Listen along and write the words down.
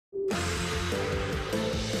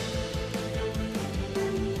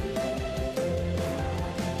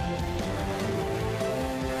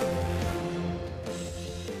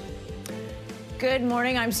Good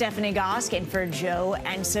morning. I'm Stephanie Gosk in for Joe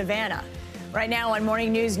and Savannah. Right now on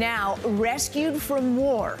Morning News Now, rescued from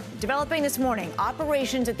war. Developing this morning,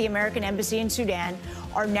 operations at the American Embassy in Sudan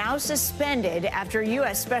are now suspended after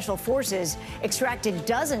U.S. Special Forces extracted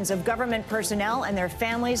dozens of government personnel and their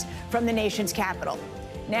families from the nation's capital.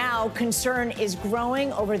 Now, concern is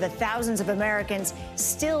growing over the thousands of Americans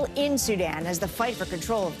still in Sudan as the fight for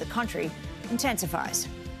control of the country intensifies.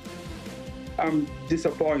 I'm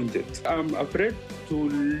disappointed. I'm afraid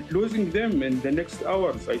to losing them in the next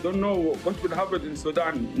hours. I don't know what will happen in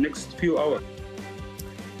Sudan next few hours.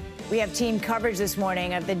 We have team coverage this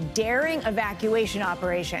morning of the daring evacuation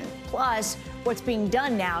operation, plus what's being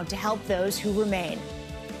done now to help those who remain.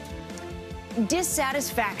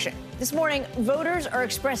 Dissatisfaction. This morning, voters are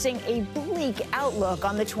expressing a bleak outlook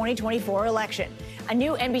on the 2024 election. A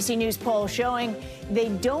new NBC News poll showing they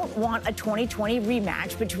don't want a 2020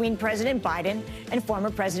 rematch between President Biden and former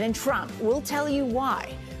President Trump. We'll tell you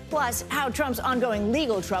why. Plus, how Trump's ongoing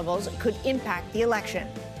legal troubles could impact the election.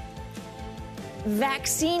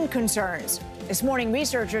 Vaccine concerns. This morning,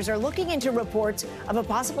 researchers are looking into reports of a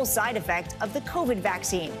possible side effect of the COVID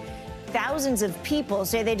vaccine. Thousands of people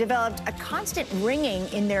say they developed a constant ringing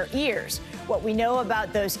in their ears. What we know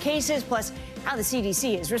about those cases, plus how the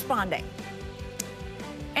CDC is responding.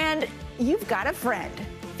 And you've got a friend.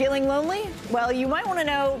 Feeling lonely? Well, you might want to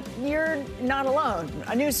know you're not alone.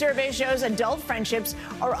 A new survey shows adult friendships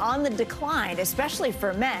are on the decline, especially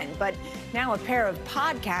for men. But now a pair of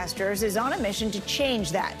podcasters is on a mission to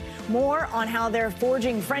change that. More on how they're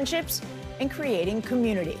forging friendships and creating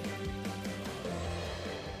community.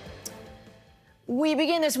 We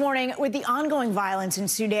begin this morning with the ongoing violence in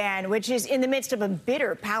Sudan, which is in the midst of a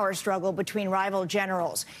bitter power struggle between rival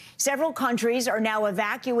generals. Several countries are now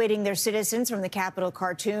evacuating their citizens from the capital,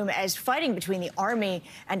 Khartoum, as fighting between the army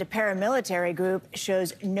and a paramilitary group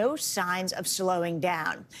shows no signs of slowing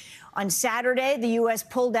down. On Saturday, the U.S.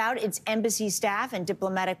 pulled out its embassy staff and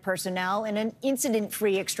diplomatic personnel in an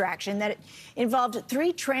incident-free extraction that involved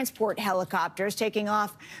 3 transport helicopters taking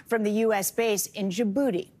off from the U.S. base in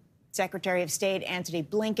Djibouti. Secretary of State Antony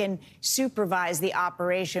Blinken supervised the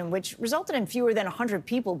operation, which resulted in fewer than 100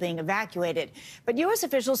 people being evacuated. But U.S.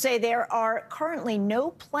 officials say there are currently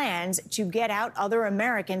no plans to get out other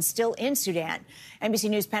Americans still in Sudan. NBC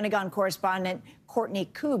News Pentagon correspondent Courtney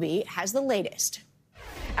Kuby has the latest.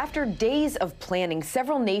 After days of planning,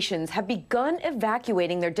 several nations have begun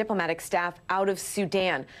evacuating their diplomatic staff out of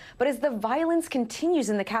Sudan. But as the violence continues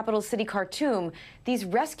in the capital city, Khartoum, these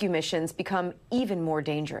rescue missions become even more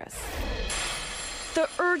dangerous. The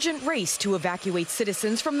urgent race to evacuate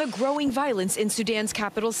citizens from the growing violence in Sudan's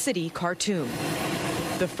capital city, Khartoum.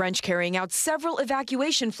 The French carrying out several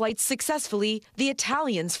evacuation flights successfully, the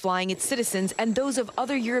Italians flying its citizens and those of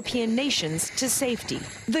other European nations to safety.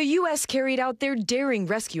 The U.S. carried out their daring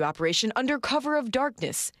rescue operation under cover of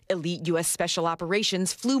darkness. Elite U.S. Special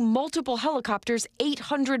Operations flew multiple helicopters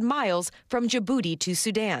 800 miles from Djibouti to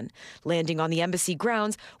Sudan, landing on the embassy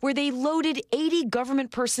grounds where they loaded 80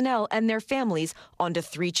 government personnel and their families onto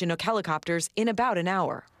 3 Chinook helicopters in about an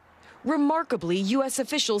hour. Remarkably, U.S.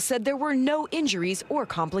 officials said there were no injuries or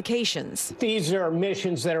complications. These are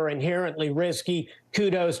missions that are inherently risky.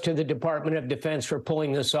 Kudos to the Department of Defense for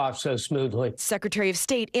pulling this off so smoothly. Secretary of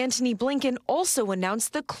State Antony Blinken also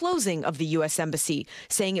announced the closing of the U.S. Embassy,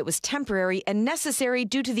 saying it was temporary and necessary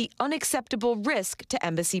due to the unacceptable risk to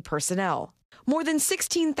embassy personnel. More than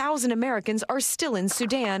 16,000 Americans are still in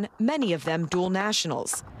Sudan, many of them dual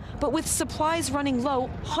nationals. But with supplies running low,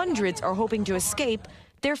 hundreds are hoping to escape,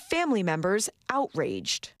 their family members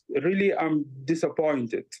outraged. Really, I'm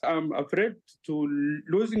disappointed. I'm afraid to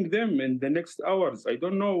losing them in the next hours. I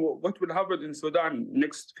don't know what will happen in Sudan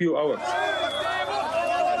next few hours.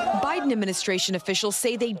 Biden administration officials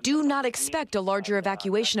say they do not expect a larger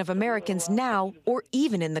evacuation of Americans now or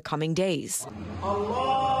even in the coming days.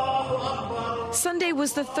 Sunday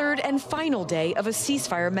was the 3rd and final day of a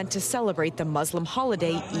ceasefire meant to celebrate the Muslim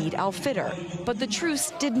holiday Eid al-Fitr. But the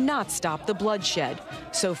truce did not stop the bloodshed.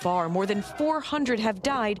 So far, more than 400 have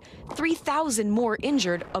died, 3,000 more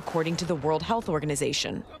injured, according to the World Health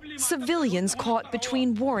Organization. Civilians caught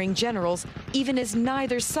between warring generals, even as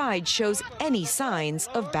neither side shows any signs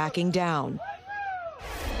of backing down.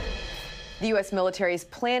 The U.S. military's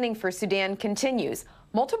planning for Sudan continues.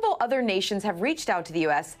 Multiple other nations have reached out to the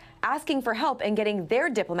U.S. asking for help in getting their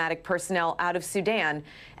diplomatic personnel out of Sudan.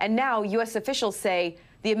 And now U.S. officials say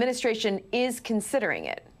the administration is considering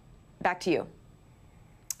it. Back to you.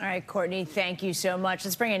 All right, Courtney, thank you so much.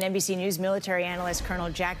 Let's bring in NBC News military analyst Colonel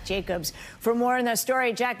Jack Jacobs for more on the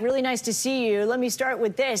story. Jack, really nice to see you. Let me start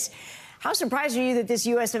with this. How surprised are you that this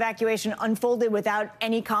U.S. evacuation unfolded without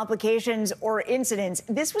any complications or incidents?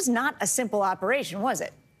 This was not a simple operation, was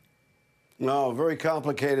it? No, very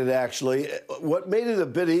complicated, actually. What made it a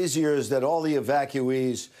bit easier is that all the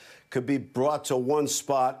evacuees could be brought to one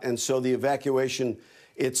spot, and so the evacuation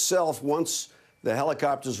itself, once the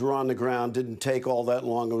helicopters were on the ground, didn't take all that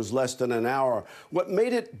long. It was less than an hour. What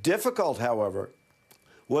made it difficult, however,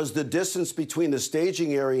 was the distance between the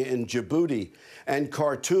staging area in Djibouti and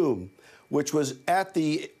Khartoum, which was at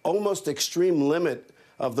the almost extreme limit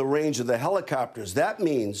of the range of the helicopters. That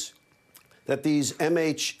means that these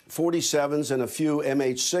MH-47s and a few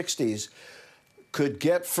MH-60s could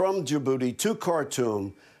get from Djibouti to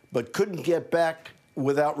Khartoum, but couldn't get back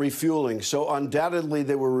without refueling. So undoubtedly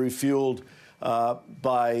they were refueled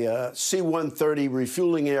by C-130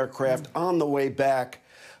 refueling aircraft on the way back.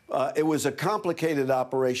 It was a complicated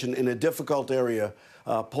operation in a difficult area,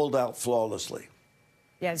 pulled out flawlessly.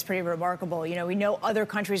 Yeah, it's pretty remarkable. You know, we know other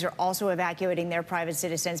countries are also evacuating their private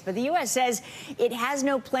citizens, but the U.S. says it has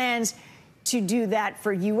no plans to do that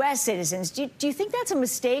for U.S. citizens. Do you think that's a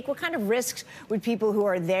mistake? What kind of risks would people who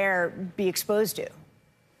are there be exposed to?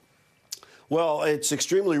 Well, it's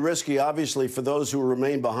extremely risky, obviously, for those who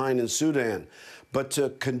remain behind in Sudan. But to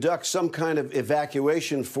conduct some kind of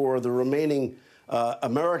evacuation for the remaining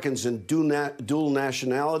Americans and dual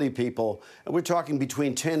nationality people, and we're talking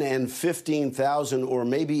between 10 and 15,000 or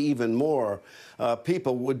maybe even more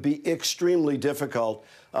people, would be extremely difficult,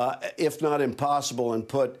 if not impossible, and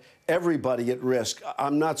put everybody at risk.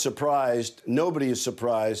 I'm not surprised, nobody is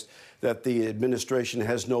surprised, that the administration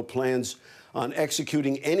has no plans on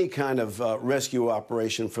executing any kind of rescue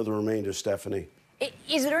operation for the remainder, Stephanie.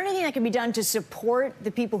 Is there anything that can be done to support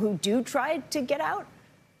the people who do try to get out?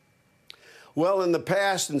 Well, in the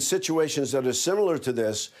past, in situations that are similar to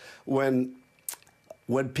this, when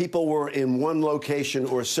people were in one location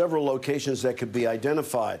or several locations that could be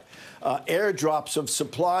identified, airdrops of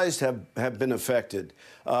supplies have been affected.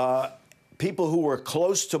 People who were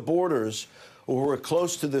close to borders or who were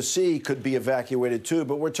close to the sea could be evacuated too.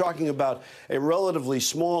 But we're talking about a relatively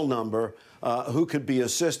small number who could be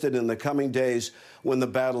assisted in the coming days when the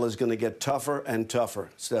battle is going to get tougher and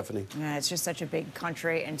tougher. Stephanie. Yeah, it's just such a big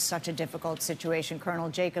country and such a difficult situation. Colonel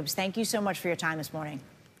Jacobs, thank you so much for your time this morning.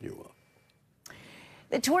 You're welcome.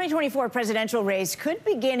 The 2024 presidential race could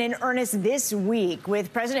begin in earnest this week,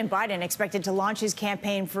 with President Biden expected to launch his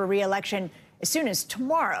campaign for re-election as soon as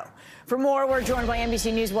tomorrow. For more, we're joined by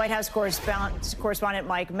NBC News White House correspondent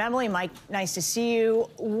Mike Memley. Mike, nice to see you.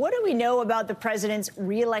 What do we know about the president's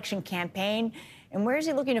re-election campaign, and where is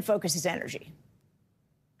he looking to focus his energy?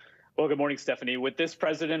 Well, good morning, Stephanie. With this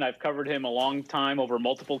president, I've covered him a long time over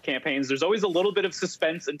multiple campaigns. There's always a little bit of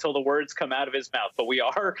suspense until the words come out of his mouth. But we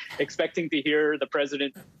are expecting to hear the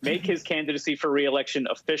president make his candidacy for re-election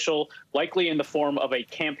official, likely in the form of a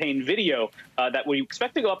campaign video that we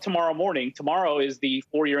expect to go up tomorrow morning. Tomorrow is the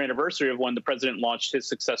 4-year anniversary of when the president launched his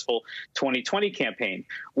successful 2020 campaign.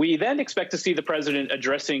 We then expect to see the president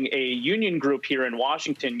addressing a union group here in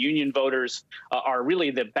Washington. Union voters are really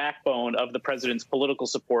the backbone of the president's political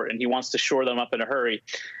support, and he wants to shore them up in a hurry.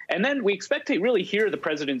 And then we expect to really hear the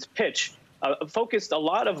president's pitch, focused a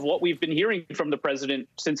lot of what we've been hearing from the president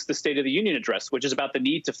since the State of the Union address, which is about the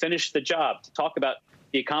need to finish the job, to talk about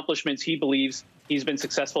the accomplishments he believes he's been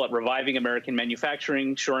successful at reviving American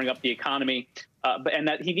manufacturing, shoring up the economy, and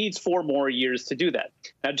that he needs 4 more years to do that.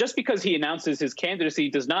 Now, just because he announces his candidacy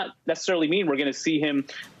does not necessarily mean we're going to see him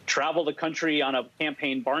travel the country on a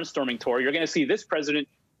campaign barnstorming tour. You're going to see this president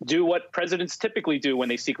do what presidents typically do when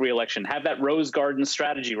they seek re-election, have that rose garden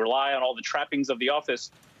strategy, rely on all the trappings of the office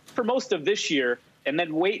for most of this year, and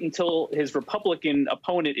then wait until his Republican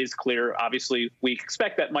opponent is clear. Obviously, we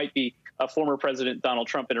expect that might be former President Donald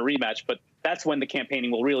Trump in a rematch, but that's when the campaigning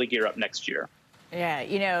will really gear up next year. Yeah,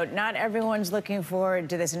 you know, not everyone's looking forward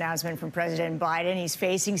to this announcement from President Biden. He's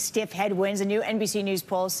facing stiff headwinds. A new NBC News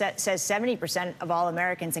poll says 70% of all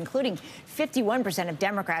Americans, including 51% of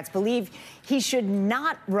Democrats, believe he should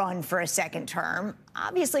not run for a second term.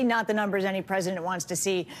 Obviously not the numbers any president wants to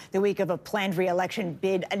see the week of a planned re-election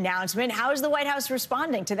bid announcement. How is the White House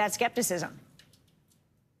responding to that skepticism?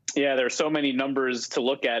 Yeah, there are so many numbers to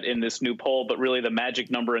look at in this new poll, but really the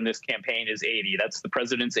magic number in this campaign is 80. That's the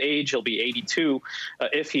president's age. He'll be 82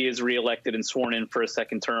 if he is reelected and sworn in for a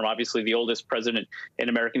second term. Obviously, the oldest president in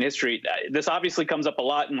American history. This obviously comes up a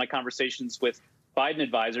lot in my conversations with Biden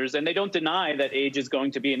advisors, and they don't deny that age is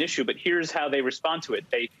going to be an issue. But here's how they respond to it.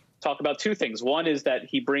 They talk about 2 things. One is that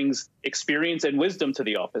he brings experience and wisdom to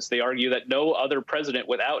the office. They argue that no other president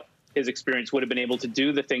without his experience would have been able to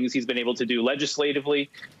do the things he's been able to do legislatively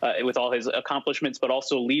with all his accomplishments, but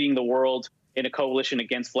also leading the world in a coalition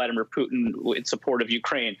against Vladimir Putin in support of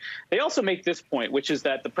Ukraine. They also make this point, which is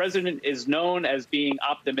that the president is known as being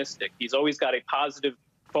optimistic. He's always got a positive,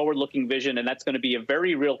 forward-looking vision, and that's going to be a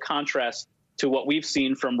very real contrast to what we've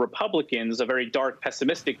seen from Republicans, a very dark,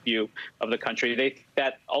 pessimistic view of the country. They think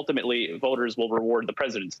that ultimately voters will reward the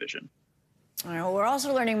president's vision. All right, well, we're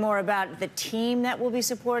also learning more about the team that will be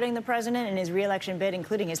supporting the president in his re-election bid,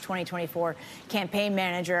 including his 2024 campaign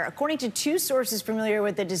manager. According to two sources familiar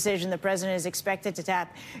with the decision, the president is expected to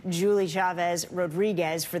tap Julie Chavez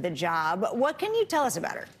Rodriguez for the job. What can you tell us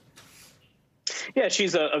about her? Yeah,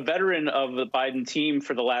 she's a veteran of the Biden team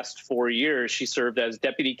for the last 4 years. She served as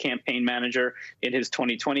deputy campaign manager in his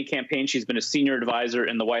 2020 campaign. She's been a senior advisor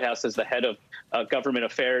in the White House as the head of government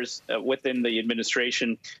affairs within the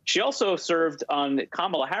administration. She also served on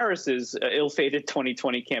Kamala Harris's ill-fated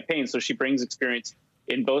 2020 campaign, so she brings experience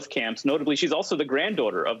in both camps. Notably, she's also the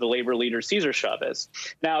granddaughter of the labor leader Cesar Chavez.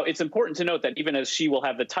 Now, it's important to note that even as she will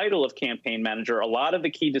have the title of campaign manager, a lot of the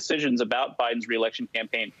key decisions about Biden's reelection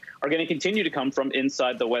campaign are going to continue to come from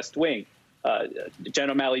inside the West Wing. Jen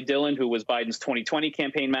O'Malley Dillon, who was Biden's 2020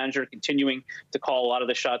 campaign manager, continuing to call a lot of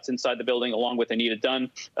the shots inside the building, along with Anita Dunn,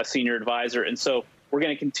 a senior advisor. And so we're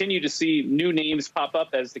going to continue to see new names pop up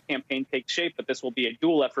as the campaign takes shape, but this will be a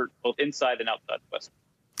dual effort both inside and outside the West Wing.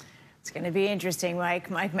 It's going to be interesting, Mike.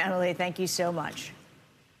 Mike Manley, thank you so much.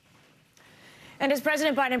 And as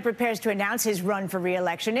President Biden prepares to announce his run for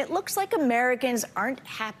re-election, it looks like Americans aren't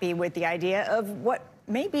happy with the idea of what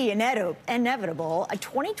may be inevitable, a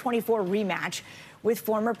 2024 rematch with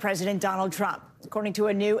former President Donald Trump. According to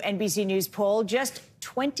a new NBC News poll, just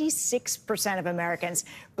 26% of Americans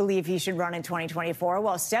believe he should run in 2024,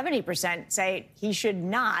 while 70% say he should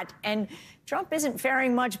not. And Trump isn't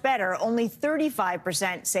faring much better. Only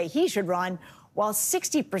 35% say he should run, while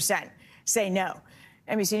 60% say no.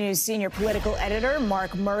 NBC News senior political editor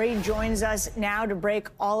Mark Murray joins us now to break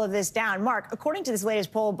all of this down. Mark, according to this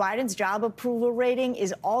latest poll, Biden's job approval rating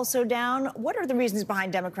is also down. What are the reasons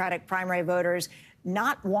behind Democratic primary voters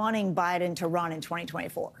not wanting Biden to run in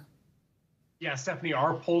 2024? Yeah, Stephanie,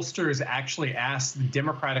 our pollsters actually asked the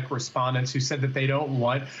Democratic respondents who said that they don't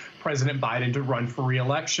want President Biden to run for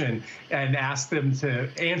re-election and asked them to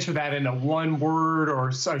answer that in a one word or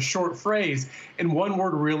a short phrase. And one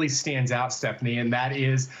word really stands out, Stephanie, and that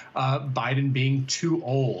is Biden being too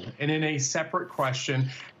old. And in a separate question,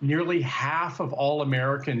 nearly half of all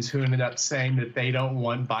Americans who ended up saying that they don't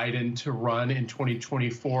want Biden to run in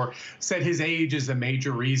 2024 said his age is a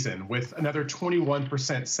major reason, with another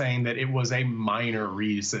 21% saying that it was a minor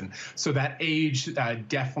reason. So that age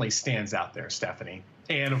definitely stands out there, Stephanie.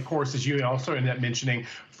 And of course, as you also ended up mentioning,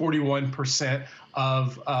 41%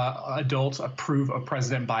 of adults approve of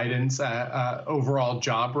President Biden's overall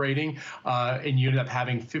job rating, and you ended up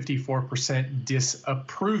having 54%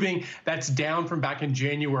 disapproving. That's down from back in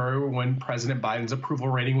January when President Biden's approval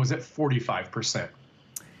rating was at 45%.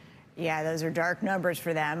 Yeah, those are dark numbers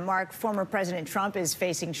for them. Mark, former President Trump is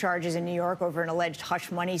facing charges in New York over an alleged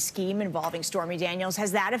hush money scheme involving Stormy Daniels.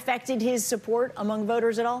 Has that affected his support among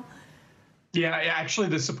voters at all? Yeah, actually,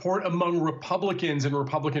 the support among Republicans and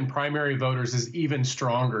Republican primary voters is even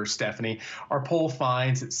stronger, Stephanie. Our poll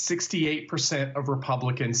finds that 68% of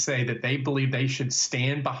Republicans say that they believe they should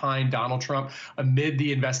stand behind Donald Trump amid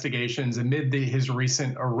the investigations, amid his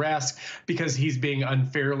recent arrest, because he's being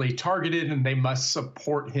unfairly targeted and they must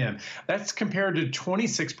support him. That's compared to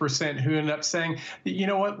 26% who ended up saying, you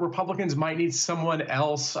know what, Republicans might need someone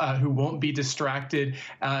else who won't be distracted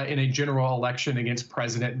in a general election against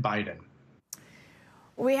President Biden.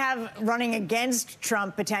 We have running against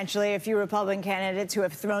Trump potentially a few Republican candidates who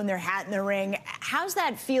have thrown their hat in the ring. How's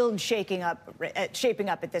that field shaping up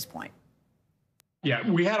at this point? Yeah,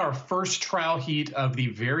 we had our first trial heat of the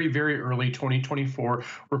very, very early 2024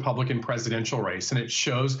 Republican presidential race, and it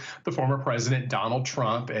shows the former president Donald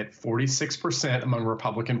Trump at 46% among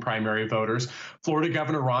Republican primary voters. Florida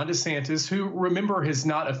Governor Ron DeSantis, who, remember, has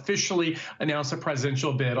not officially announced a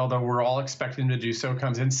presidential bid, although we're all expecting him to do so,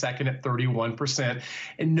 comes in second at 31%,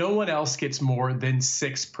 and no one else gets more than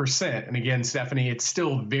 6%. And again, Stephanie, it's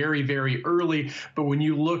still very, very early, but when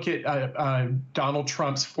you look at Donald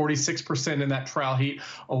Trump's 46% in that trial heat,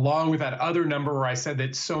 along with that other number where I said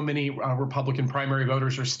that so many Republican primary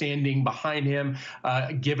voters are standing behind him,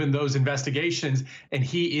 given those investigations, and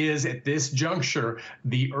he is at this juncture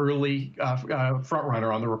the early front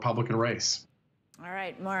runner on the Republican race. All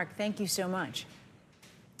right, Mark, thank you so much.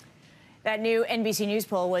 That new NBC News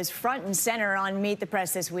poll was front and center on Meet the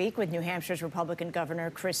Press this week, with New Hampshire's Republican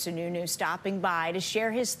Governor Chris Sununu stopping by to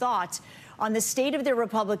share his thoughts on the state of the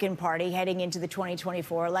Republican Party heading into the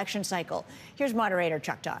 2024 election cycle. Here's moderator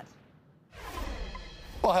Chuck Todd.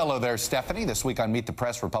 Well, hello there, Stephanie. This week on Meet the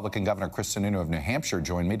Press, Republican Governor Chris Sununu of New Hampshire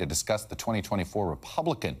joined me to discuss the 2024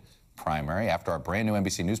 Republican primary after our brand new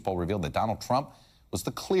NBC News poll revealed that Donald Trump was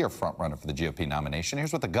the clear frontrunner for the GOP nomination.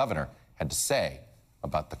 Here's what the governor had to say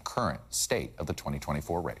about the current state of the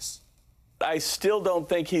 2024 race. I still don't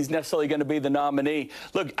think he's necessarily going to be the nominee.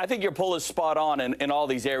 Look, I think your poll is spot on in all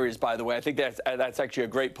these areas, by the way. I think that's actually a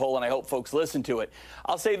great poll, and I hope folks listen to it.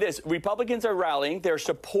 I'll say this. Republicans are rallying. They're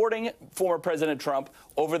supporting former President Trump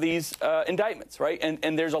over these indictments, right?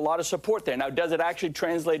 And there's a lot of support there. Now, does it actually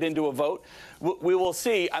translate into a vote? We will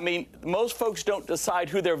see. I mean, most folks don't decide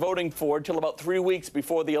who they're voting for until about 3 weeks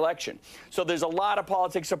before the election. So there's a lot of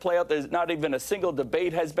politics to play out. There's not even a single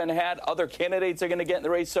debate has been had. Other candidates are going to get in the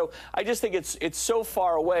race. So I just think it's so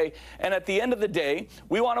far away. And at the end of the day,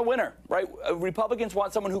 we want a winner, right? Republicans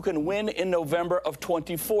want someone who can win in November of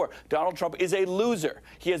 24. Donald Trump is a loser.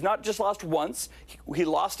 He has not just lost once. He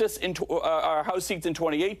lost us in our House seats in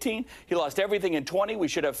 2018. He lost everything in 20. We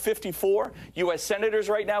should have 54 U.S. senators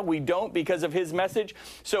right now. We don't because of his message.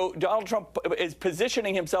 So Donald Trump is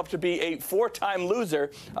positioning himself to be a four-time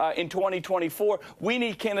loser in 2024. We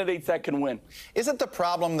need candidates that can win. Isn't the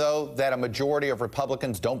problem, though, that a majority of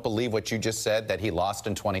Republicans don't believe what you just said, that he lost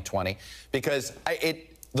in 2020? Because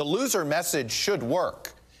the loser message should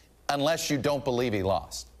work unless you don't believe he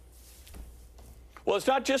lost. Well, it's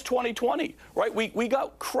not just 2020, right? We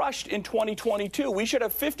got crushed in 2022. We should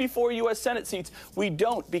have 54 U.S. Senate seats. We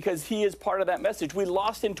don't because he is part of that message. We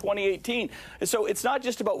lost in 2018. So it's not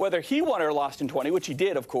just about whether he won or lost in 20, which he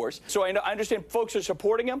did, of course. So I understand folks are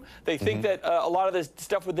supporting him. They think that a lot of this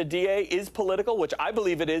stuff with the DA is political, which I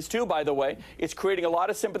believe it is, too, by the way. It's creating a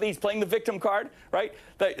lot of sympathy. He's playing the victim card, right?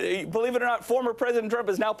 Believe it or not, former President Trump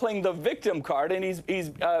is now playing the victim card, and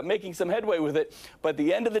he's making some headway with it. But at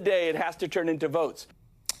the end of the day, it has to turn into votes.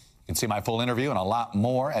 You can see my full interview and a lot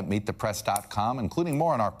more at meetthepress.com, including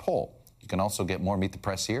more on our poll. You can also get more Meet the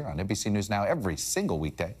Press here on NBC News Now every single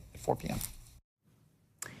weekday at 4 p.m.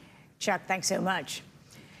 Chuck, thanks so much.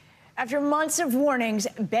 After months of warnings,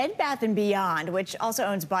 Bed Bath & Beyond, which also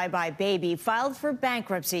owns Bye Bye Baby, filed for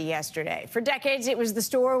bankruptcy yesterday. For decades, it was the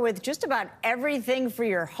store with just about everything for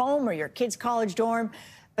your home or your kid's college dorm.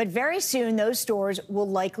 But very soon, those stores will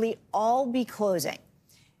likely all be closing.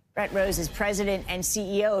 Brett Rose is president and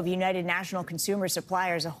CEO of United National Consumer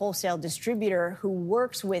Suppliers, a wholesale distributor who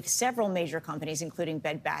works with several major companies, including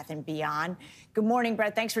Bed Bath & Beyond. Good morning,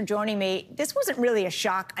 Brett. Thanks for joining me. This wasn't really a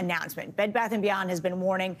shock announcement. Bed Bath & Beyond has been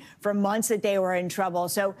warning for months that they were in trouble.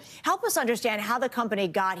 So help us understand how the company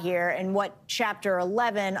got here and what Chapter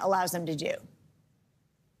 11 allows them to do.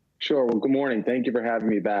 Sure. Well, good morning. Thank you for having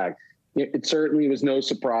me back. It certainly was no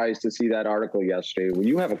surprise to see that article yesterday. When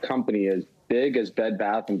you have a company as big as Bed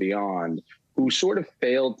Bath & Beyond, who sort of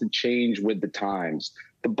failed to change with the times.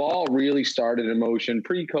 The ball really started in motion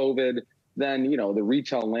pre-COVID. Then, the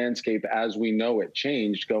retail landscape as we know it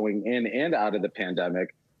changed going in and out of the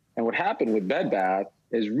pandemic. And what happened with Bed Bath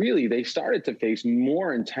is really they started to face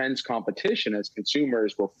more intense competition as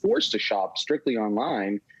consumers were forced to shop strictly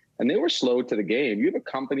online. And they were slow to the game. You have a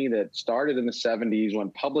company that started in the 70s,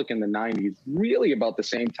 went public in the 90s, really about the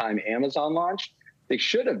same time Amazon launched. They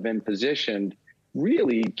should have been positioned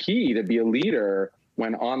really key to be a leader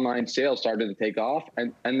when online sales started to take off.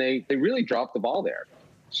 And they really dropped the ball there.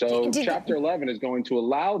 So Chapter 11 is going to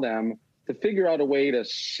allow them to figure out a way to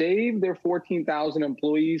save their 14,000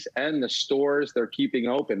 employees and the stores they're keeping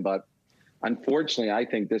open. But unfortunately, I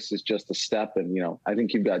think this is just a step. And, I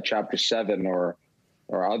think you've got Chapter 7 or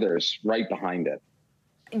others right behind it.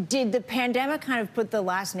 Did the pandemic kind of put the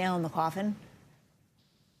last nail in the coffin?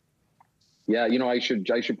 Yeah, I should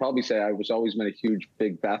probably say I was always been a huge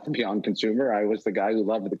big Bath & Beyond consumer. I was the guy who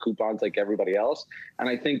loved the coupons like everybody else. And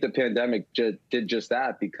I think the pandemic did just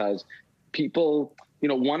that because people,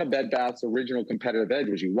 one of Bed Bath's original competitive edge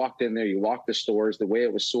was you walked in there, you walked the stores, the way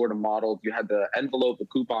it was sort of modeled, you had the envelope, the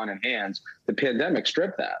coupon in hands. The pandemic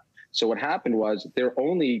stripped that. So what happened was their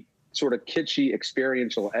only sort of kitschy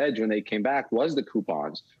experiential edge when they came back was the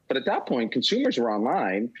coupons. But at that point, consumers were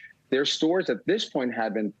online. Their stores at this point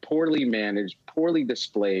had been poorly managed, poorly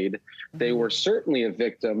displayed. They were certainly a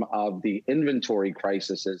victim of the inventory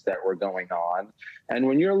crises that were going on. And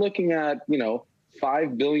when you're looking at,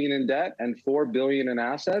 $5 billion in debt and $4 billion in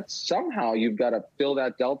assets, somehow you've got to fill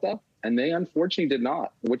that delta. And they unfortunately did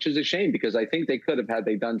not, which is a shame because I think they could have had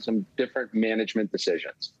they done some different management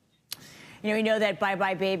decisions. We know that Bye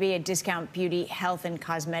Bye Baby, a discount beauty, health, and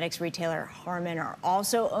cosmetics retailer, Harmon, are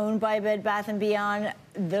also owned by Bed Bath & Beyond.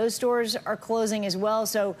 Those stores are closing as well.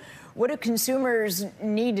 So what do consumers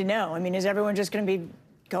need to know? I mean, is everyone just going to be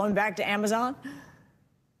going back to Amazon?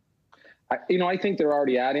 I think they're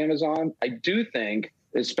already at Amazon. I do think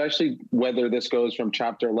especially whether this goes from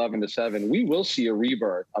Chapter 11 to 7, we will see a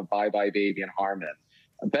rebirth of Bye Bye Baby and Harmon.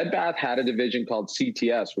 Bed Bath had a division called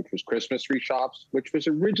CTS, which was Christmas tree shops, which was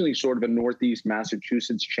originally sort of a Northeast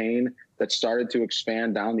Massachusetts chain that started to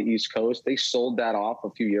expand down the East Coast. They sold that off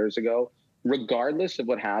a few years ago. Regardless of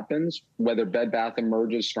what happens, whether Bed Bath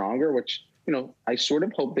emerges stronger, which, I sort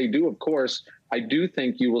of hope they do, of course, I do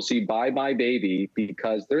think you will see Bye Bye Baby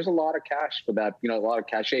because there's a lot of cash for that, a lot of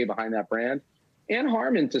cachet behind that brand. And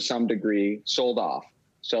Harmon, to some degree, sold off.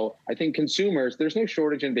 So I think consumers, there's no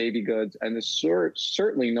shortage in baby goods, and there's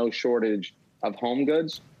certainly no shortage of home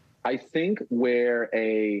goods. I think where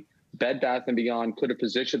a Bed Bath & Beyond could have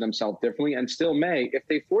positioned themselves differently, and still may, if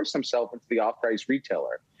they force themselves into the off-price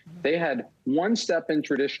retailer. They had one step in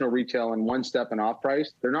traditional retail and one step in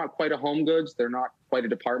off-price. They're not quite a home goods. They're not quite a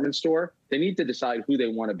department store. They need to decide who they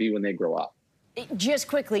want to be when they grow up. Just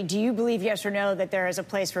quickly, do you believe, yes or no, that there is a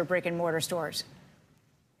place for brick and mortar stores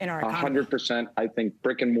in our economy? 100%. I think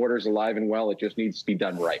brick and mortar is alive and well. It just needs to be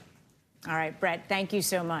done right. All right, Brett, thank you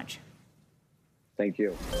so much. Thank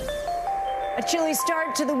you. A chilly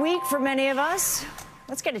start to the week for many of us.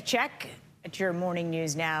 Let's get a check at your Morning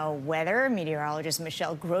News Now weather. Meteorologist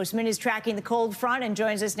Michelle Grossman is tracking the cold front and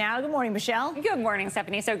joins us now. Good morning, Michelle. Good morning,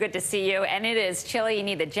 Stephanie. So good to see you. And it is chilly. You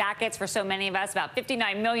need the jackets for so many of us. About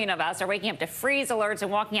 59 million of us are waking up to freeze alerts and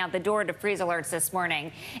walking out the door to freeze alerts this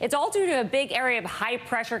morning. It's all due to a big area of high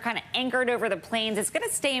pressure kind of anchored over the plains. It's going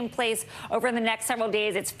to stay in place over the next several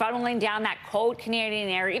days. It's funneling down that cold Canadian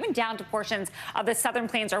air, even down to portions of the southern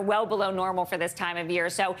plains are well below normal for this time of year.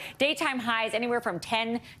 So daytime highs anywhere from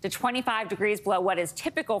 10 to 25 degrees below what is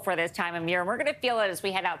typical for this time of year. And we're going to feel it as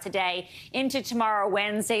we head out today into tomorrow,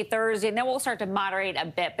 Wednesday, Thursday, and then we'll start to moderate a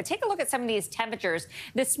bit. But take a look at some of these temperatures.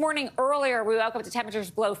 This morning earlier, we woke up to temperatures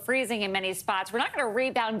below freezing in many spots. We're not going to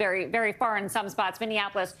rebound very, very far in some spots.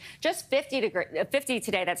 Minneapolis, just 50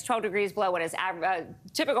 today. That's 12 degrees below what is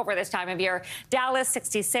typical for this time of year. Dallas,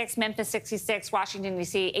 66. Memphis, 66. Washington,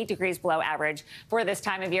 D.C., 8 degrees below average for this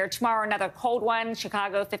time of year. Tomorrow, another cold one.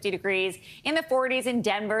 Chicago, 50 degrees. In the 40s in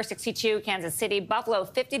Denver, 62. Kansas City, Buffalo,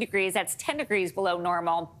 50 degrees. That's 10 degrees below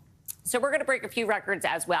normal. So we're going to break a few records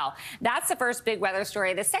as well. That's the first big weather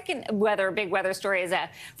story. The second big weather story is a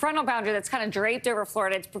frontal boundary that's kind of draped over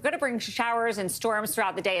Florida. It's going to bring showers and storms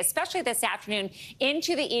throughout the day, especially this afternoon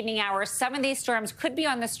into the evening hours. Some of these storms could be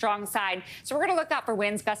on the strong side. So we're going to look out for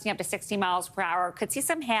winds gusting up to 60 miles per hour. Could see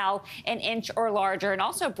some hail, an inch or larger, and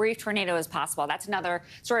also a brief tornado is possible. That's another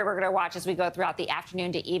story we're going to watch as we go throughout the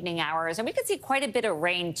afternoon to evening hours. And we could see quite a bit of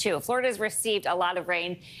rain, too. Florida has received a lot of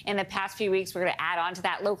rain in the past few weeks. We're going to add on to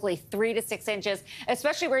that locally 3 to 6 inches,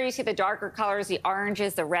 especially where you see the darker colors, the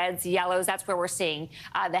oranges, the reds, yellows. That's where we're seeing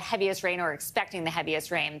the heaviest rain or expecting the heaviest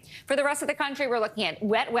rain. For the rest of the country, we're looking at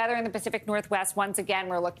wet weather in the Pacific Northwest. Once again,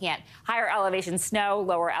 we're looking at higher elevation snow,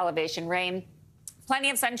 lower elevation rain. Plenty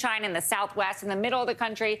of sunshine in the southwest. In the middle of the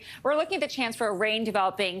country, we're looking at the chance for a rain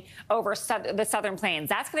developing over the southern plains.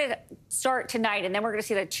 That's going to start tonight, and then we're going to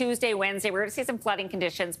see that Tuesday, Wednesday. We're going to see some flooding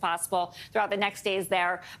conditions possible throughout the next days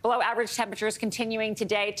there. Below average temperatures continuing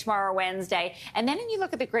today, tomorrow, Wednesday. And then when you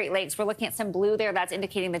look at the Great Lakes, we're looking at some blue there. That's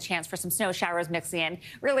indicating the chance for some snow showers mixing in.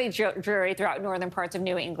 Really dreary throughout northern parts of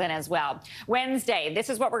New England as well. Wednesday, this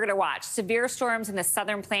is what we're going to watch. Severe storms in the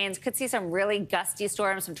southern plains. Could see some really gusty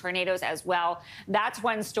storms, some tornadoes as well. That's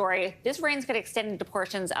one story. This rain's going to extend into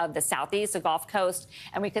portions of the southeast, the Gulf Coast,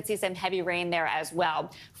 and we could see some heavy rain there as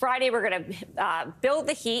well. Friday, we're going to build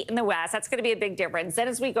the heat in the west. That's going to be a big difference. Then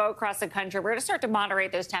as we go across the country, we're going to start to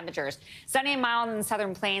moderate those temperatures. Sunny and mild in the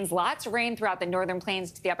southern plains. Lots of rain throughout the northern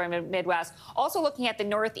plains to the upper Midwest. Also looking at the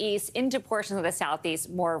northeast into portions of the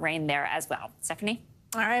southeast. More rain there as well. Stephanie?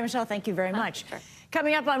 All right, Michelle, thank you very much. Sure.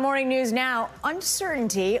 Coming up on Morning News Now,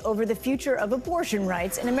 uncertainty over the future of abortion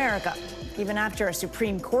rights in America, even after a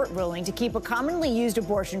Supreme Court ruling to keep a commonly used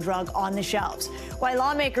abortion drug on the shelves, why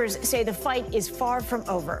lawmakers say the fight is far from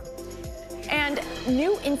over. And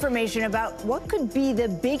new information about what could be the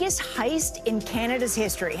biggest heist in Canada's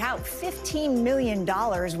history, how $15 million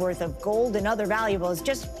worth of gold and other valuables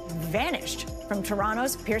just vanished from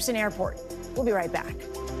Toronto's Pearson Airport. We'll be right back.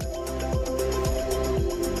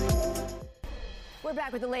 We're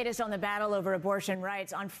back with the latest on the battle over abortion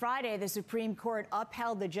rights. On Friday, the Supreme Court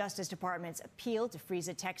upheld the Justice Department's appeal to freeze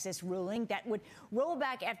a Texas ruling that would roll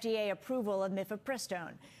back FDA approval of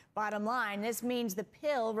mifepristone. Bottom line, this means the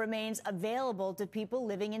pill remains available to people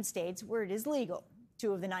living in states where it is legal.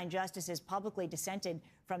 2 of the 9 justices publicly dissented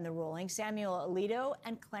from the ruling, Samuel Alito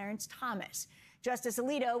and Clarence Thomas. Justice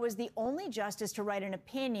Alito was the only justice to write an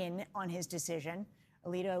opinion on his decision.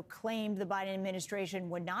 Alito claimed the Biden administration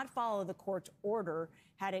would not follow the court's order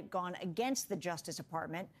had it gone against the Justice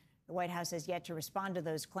Department. The White House has yet to respond to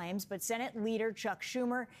those claims, but Senate leader Chuck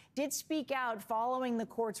Schumer did speak out following the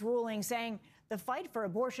court's ruling, saying the fight for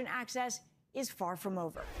abortion access is far from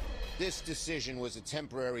over. This decision was a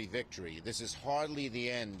temporary victory. This is hardly the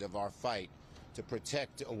end of our fight to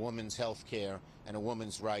protect a woman's health care and a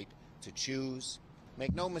woman's right to choose.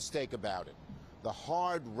 Make no mistake about it, the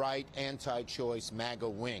hard right anti-choice MAGA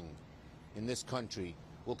wing in this country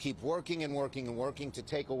will keep working and working and working to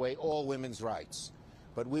take away all women's rights.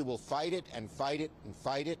 But we will fight it and fight it and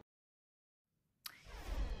fight it.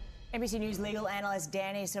 NBC News legal analyst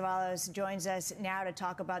Danny Savalos joins us now to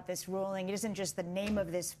talk about this ruling. It isn't just the name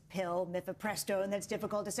of this pill, mifepristone, that's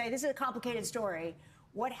difficult to say. This is a complicated story.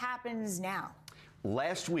 What happens now?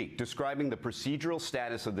 Last week, describing the procedural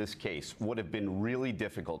status of this case would have been really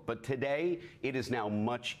difficult. But today, it is now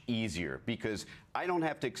much easier because I don't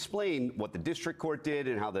have to explain what the district court did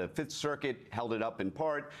and how the Fifth Circuit held it up in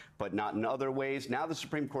part, but not in other ways. Now the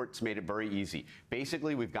Supreme Court's made it very easy.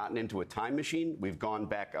 Basically, we've gotten into a time machine. We've gone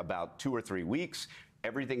back about 2 or 3 weeks.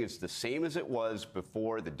 Everything is the same as it was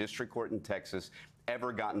before the district court in Texas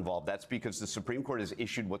ever got involved. That's because the Supreme Court has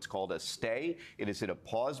issued what's called a stay. It has hit a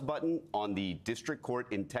pause button on the district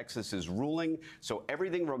court in Texas's ruling. So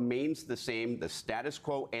everything remains the same, the status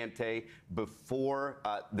quo ante before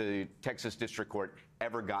the Texas district court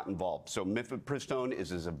ever got involved. So mifepristone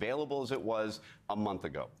is as available as it was a month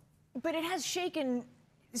ago. But it has shaken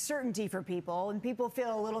certainty for people, and people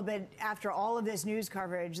feel a little bit, after all of this news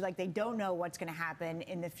coverage, like they don't know what's going to happen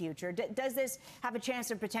in the future. Does this have a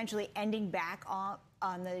chance of potentially ending back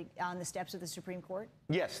on the steps of the Supreme Court?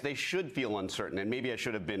 Yes, they should feel uncertain, and maybe I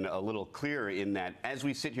should have been a little clearer in that as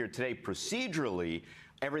we sit here today, procedurally,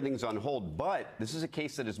 everything's on hold, but this is a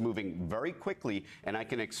case that is moving very quickly, and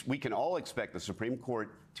we can all expect the Supreme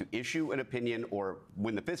Court to issue an opinion, or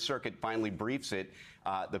when the Fifth Circuit finally briefs it,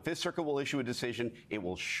 the Fifth Circuit will issue a decision. It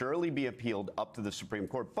will surely be appealed up to the Supreme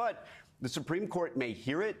Court, but the Supreme Court may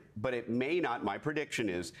hear it, but it may not. My prediction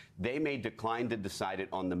is they may decline to decide it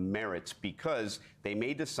on the merits because they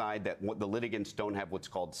may decide that the litigants don't have what's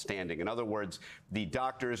called standing. In other words, the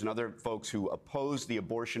doctors and other folks who oppose the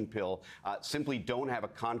abortion pill simply don't have a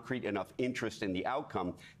concrete enough interest in the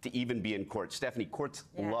outcome to even be in court. Stephanie, courts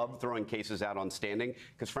love throwing cases out on standing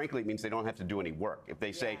because, frankly, it means they don't have to do any work. If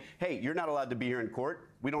they say, hey, you're not allowed to be here in court,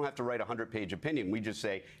 we don't have to write a 100-page opinion. We just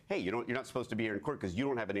say, hey, you're not supposed to be here in court because you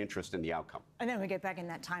don't have an interest in the outcome. And then we get back in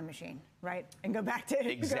that time machine, right? And go back to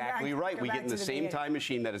exactly right. We get in the same time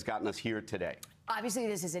machine that has gotten us here today. Obviously,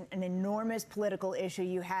 this is an enormous political issue.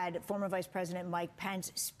 You had former Vice President Mike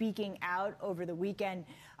Pence speaking out over the weekend,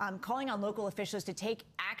 calling on local officials to take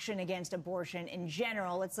action against abortion in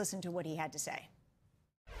general. Let's listen to what he had to say.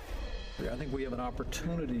 I think we have an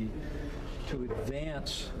opportunity to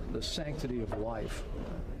advance the sanctity of life,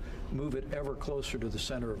 move it ever closer to the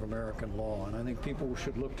center of American law. And I think people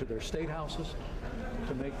should look to their state houses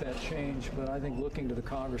to make that change. But I think looking to the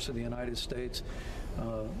Congress of the United States,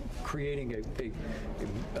 creating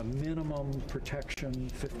a minimum protection,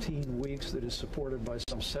 15 weeks, that is supported by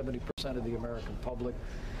some 70% of the American public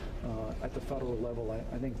at the federal level.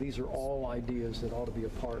 I think these are all ideas that ought to be a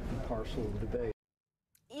part and parcel of the debate.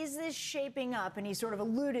 Is this shaping up, and he sort of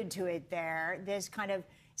alluded to it there, this kind of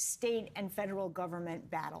state and federal government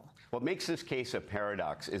battle? What makes this case a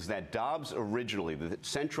paradox is that Dobbs originally, the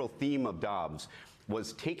central theme of Dobbs,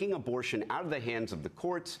 was taking abortion out of the hands of the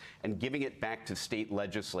courts and giving it back to state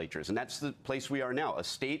legislatures. And that's the place we are now. A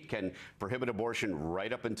state can prohibit abortion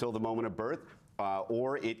right up until the moment of birth.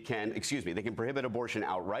 Or it can, they can prohibit abortion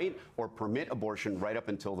outright or permit abortion right up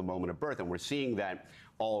until the moment of birth. And we're seeing that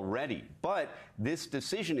already. But this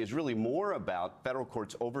decision is really more about federal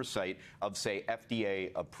courts' oversight of, say,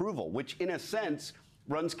 FDA approval, which in a sense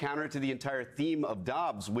runs counter to the entire theme of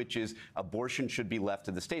Dobbs, which is abortion should be left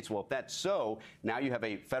to the states. Well, if that's so, now you have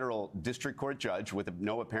a federal district court judge with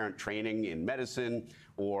no apparent training in medicine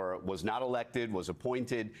or was not elected, was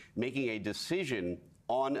appointed, making a decision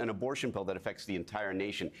on an abortion pill that affects the entire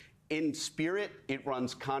nation. In spirit, it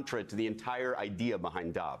runs contra to the entire idea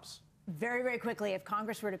behind Dobbs. Very, very quickly, if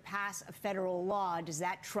Congress were to pass a federal law, does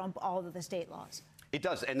that trump all of the state laws? It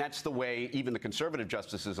does, and that's the way even the conservative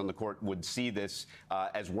justices on the court would see this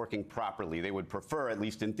as working properly. They would prefer, at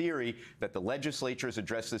least in theory, that the legislatures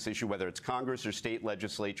address this issue, whether it's Congress or state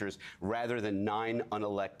legislatures, rather than 9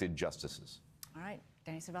 unelected justices. All right.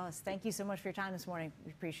 Danny Savalos, thank you so much for your time this morning.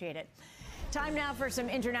 We appreciate it. Time now for some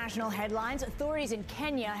international headlines. Authorities in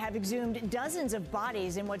Kenya have exhumed dozens of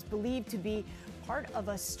bodies in what's believed to be part of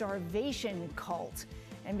a starvation cult.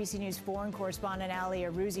 NBC News foreign correspondent Ali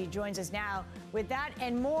Arouzi joins us now with that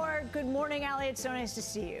and more. Good morning, Ali. It's so nice to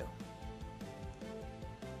see you.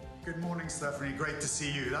 Good morning, Stephanie. Great to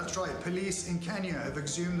see you. That's right. Police in Kenya have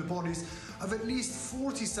exhumed the bodies of at least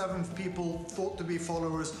 47 people thought to be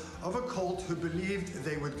followers of a cult who believed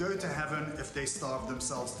they would go to heaven if they starved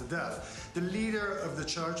themselves to death. The leader of the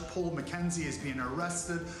church, Paul Mackenzie, has been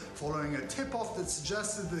arrested following a tip-off that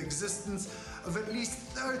suggested the existence of at least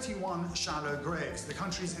 31 shallow graves. The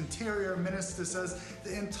country's interior minister says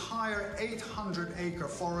the entire 800-acre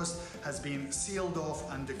forest has been sealed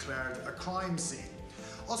off and declared a crime scene.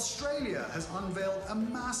 Australia has unveiled a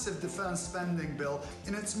massive defense spending bill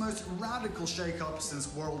in its most radical shake-up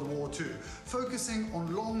since World War II, focusing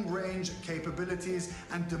on long-range capabilities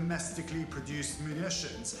and domestically produced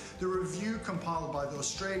munitions. The review compiled by the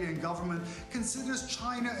Australian government considers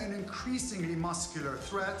China an increasingly muscular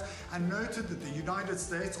threat and noted that the United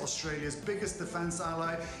States, Australia's biggest defense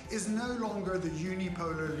ally, is no longer the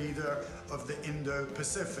unipolar leader of the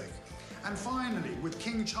Indo-Pacific. And finally, with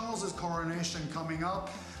King Charles's coronation coming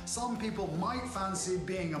up, some people might fancy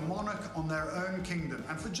being a monarch on their own kingdom.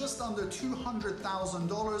 And for just under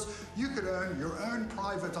 $200,000, you could own your own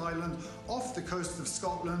private island off the coast of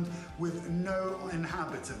Scotland with no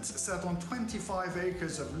inhabitants, set on 25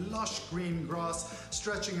 acres of lush green grass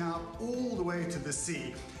stretching out all the way to the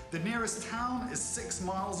sea. The nearest town is 6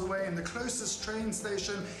 miles away and the closest train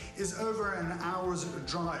station is over an hour's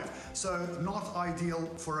drive, so not ideal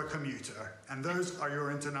for a commuter. And those are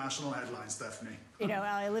your international headlines, Stephanie. You know,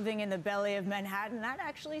 Allie, living in the belly of Manhattan, that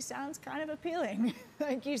actually sounds kind of appealing.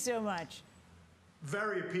 Thank you so much.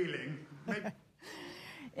 Very appealing.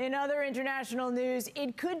 In other international news,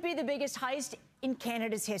 it could be the biggest heist in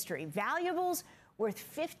Canada's history. Valuables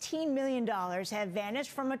worth $15 million have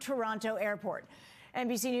vanished from a Toronto airport.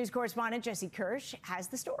 NBC News correspondent Jesse Kirsch has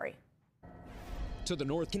the story. To the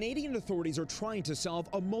north, Canadian authorities are trying to solve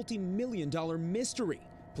a multi-million-dollar mystery.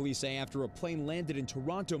 Police say after a plane landed in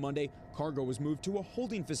Toronto Monday, cargo was moved to a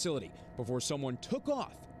holding facility before someone took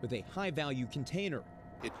off with a high-value container.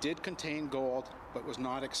 It did contain gold, but was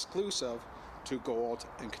not exclusive to gold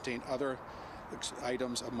and contained other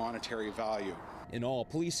items of monetary value. In all,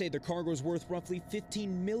 police say the cargo is worth roughly $15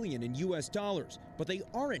 million in U.S. dollars, but they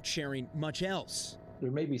aren't sharing much else. There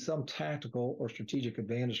may be some tactical or strategic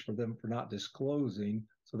advantage for them for not disclosing,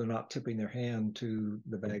 so they're not tipping their hand to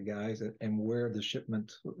the bad guys and where the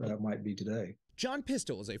shipment might be today. John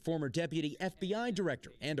Pistol is a former deputy FBI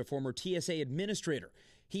director and a former TSA administrator.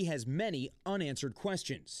 He has many unanswered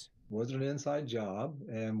questions. Was it an inside job,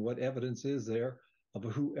 and what evidence is there of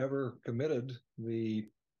whoever committed the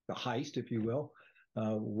heist, if you will?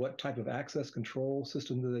 What type of access control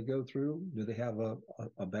system do they go through? Do they have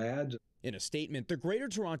a badge? In a statement, the Greater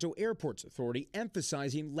Toronto Airports Authority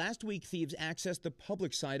emphasizing last week thieves accessed the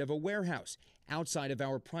public side of a warehouse outside of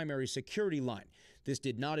our primary security line. This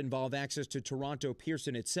did not involve access to Toronto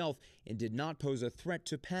Pearson itself and did not pose a threat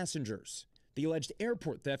to passengers. The alleged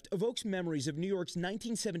airport theft evokes memories of New York's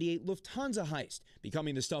 1978 Lufthansa heist,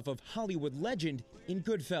 becoming the stuff of Hollywood legend in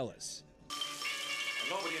Goodfellas.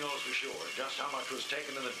 Nobody knows for sure just how much was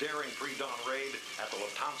taken in the daring pre-dawn raid at the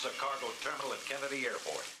Lufthansa cargo terminal at Kennedy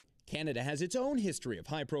Airport. Canada has its own history of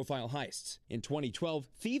high-profile heists. In 2012,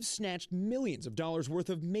 thieves snatched millions of dollars worth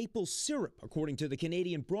of maple syrup, according to the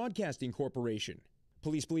Canadian Broadcasting Corporation.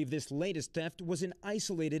 Police believe this latest theft was an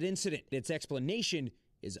isolated incident. Its explanation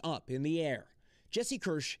is up in the air. Jesse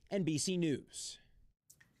Kirsch, NBC News.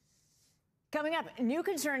 Coming up, new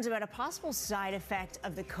concerns about a possible side effect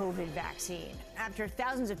of the COVID vaccine after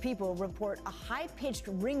thousands of people report a high-pitched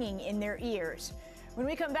ringing in their ears. When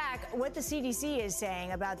we come back, what the CDC is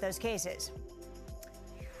saying about those cases.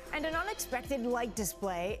 And an unexpected light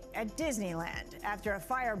display at Disneyland after a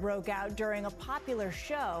fire broke out during a popular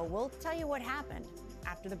show. We'll tell you what happened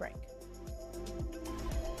after the break.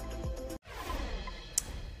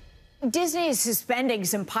 Disney is suspending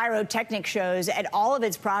some pyrotechnic shows at all of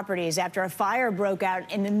its properties after a fire broke out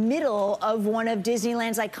in the middle of one of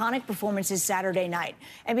Disneyland's iconic performances Saturday night.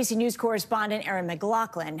 NBC News correspondent Erin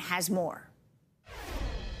McLaughlin has more.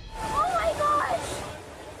 Oh my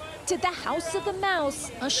gosh! To the House of the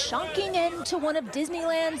Mouse, a shocking end to one of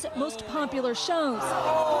Disneyland's most popular shows.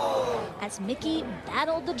 As Mickey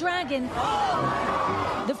battled the dragon,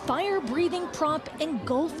 the fire-breathing prop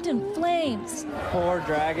engulfed in flames. Poor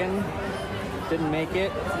dragon didn't make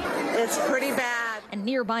it. It's pretty bad. And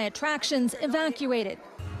nearby attractions evacuated.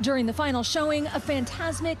 During the final showing of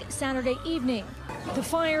Fantasmic Saturday evening, the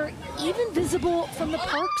fire even visible from the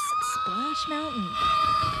park's Splash Mountain.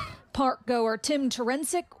 Park goer Tim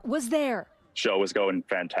Terensic was there. Show was going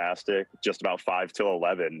fantastic. Just about 5 till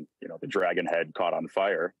 11, the dragon head caught on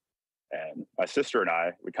fire. And my sister and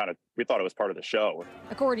I, we thought it was part of the show.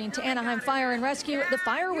 According to Anaheim Fire and Rescue, the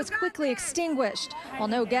fire was quickly extinguished. While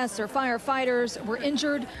no guests or firefighters were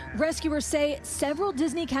injured, rescuers say several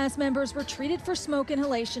Disney cast members were treated for smoke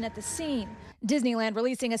inhalation at the scene. Disneyland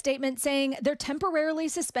releasing a statement saying they're temporarily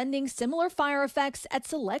suspending similar fire effects at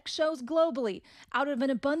select shows globally out of an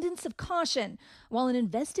abundance of caution while an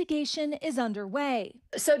investigation is underway.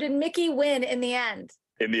 So did Mickey win in the end?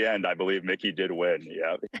 In the end, I believe Mickey did win,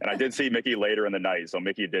 yeah. And I did see Mickey later in the night, so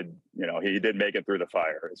Mickey did, he did make it through the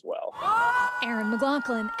fire as well. Erin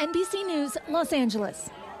McLaughlin, NBC News, Los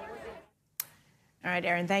Angeles. All right,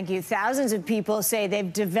 Erin, thank you. Thousands of people say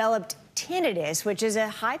they've developed tinnitus, which is a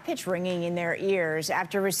high-pitched ringing in their ears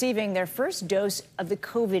after receiving their first dose of the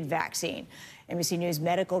COVID vaccine. NBC News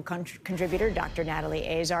medical contributor Dr. Natalie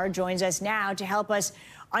Azar joins us now to help us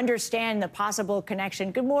understand the possible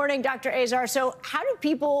connection. Good morning, Dr. Azar. So how do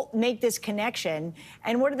people make this connection,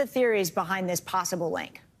 and what are the theories behind this possible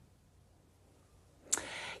link?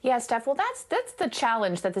 Yeah, Steph, well, that's the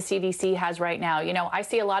challenge that the CDC has right now. I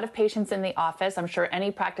see a lot of patients in the office. I'm sure any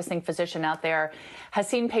practicing physician out there has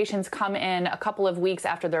seen patients come in a couple of weeks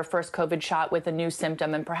after their first COVID shot with a new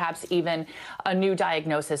symptom and perhaps even a new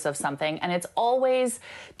diagnosis of something. And it's always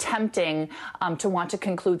tempting to want to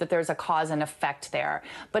conclude that there's a cause and effect there.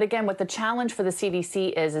 But again, what the challenge for the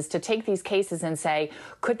CDC is to take these cases and say,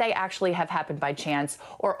 could they actually have happened by chance,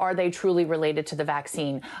 or are they truly related to the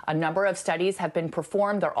vaccine? A number of studies have been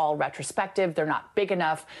performed. They're all retrospective. They're not big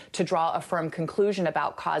enough to draw a firm conclusion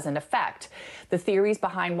about cause and effect. The theories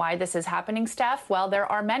behind why this is happening, Steph, well, there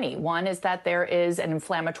are many. One is that there is an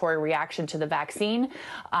inflammatory reaction to the vaccine,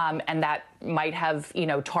 and that might have,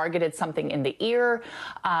 targeted something in the ear.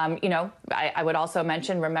 I would also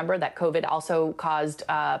mention, remember that COVID also caused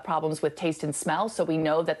problems with taste and smell. So we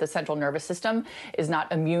know that the central nervous system is not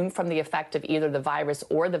immune from the effect of either the virus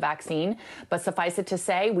or the vaccine. But suffice it to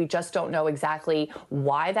say, we just don't know exactly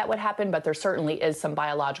why that would happen, but there certainly is some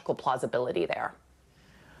biological plausibility there.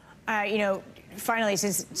 Finally,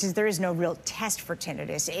 since there is no real test for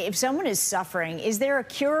tinnitus, if someone is suffering, is there a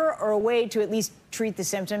cure or a way to at least treat the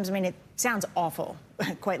symptoms? I mean, it sounds awful,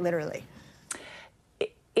 quite literally.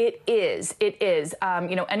 It is.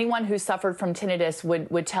 Anyone who suffered from tinnitus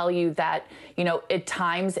would tell you that, at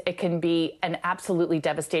times it can be an absolutely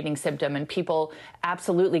devastating symptom, and people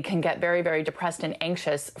absolutely can get very, very depressed and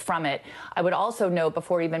anxious from it. I would also note,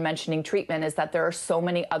 before even mentioning treatment, is that there are so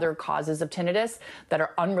many other causes of tinnitus that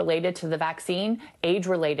are unrelated to the vaccine,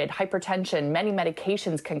 age-related, hypertension, many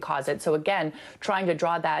medications can cause it. So again, trying to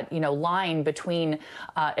draw that, line between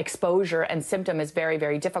exposure and symptom is very,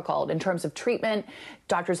 very difficult. In terms of treatment,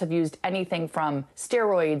 doctors have used anything from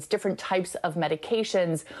steroids, different types of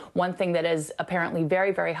medications. One thing that is apparently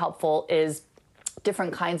very, very helpful is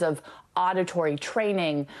different kinds of auditory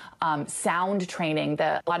training, sound training.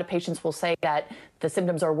 A lot of patients will say that the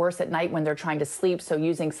symptoms are worse at night when they're trying to sleep, so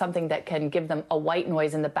using something that can give them a white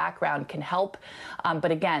noise in the background can help.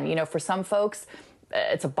 But again, for some folks,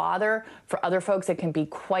 it's a bother. For other folks, it can be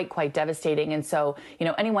quite devastating. And so,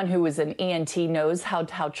 anyone who is an ENT knows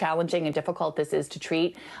how challenging and difficult this is to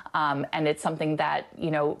treat. And it's something that,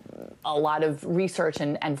 a lot of research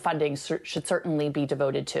and funding should certainly be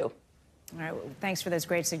devoted to. All right. Well, thanks for those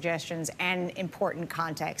great suggestions and important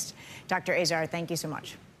context. Dr. Azar, thank you so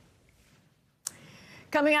much.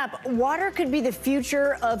 Coming up, water could be the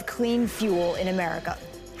future of clean fuel in America.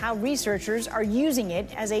 How researchers are using it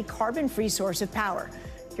as a carbon-free source of power.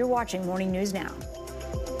 You're watching Morning News Now.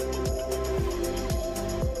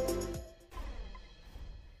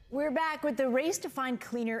 We're back with the race to find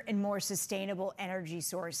cleaner and more sustainable energy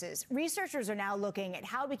sources. Researchers are now looking at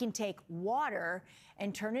how we can take water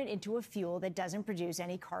and turn it into a fuel that doesn't produce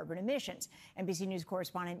any carbon emissions. NBC News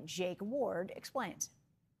correspondent Jake Ward explains.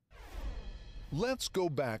 Let's go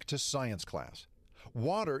back to science class.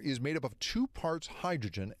 Water is made up of 2 parts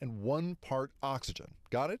hydrogen and 1 part oxygen.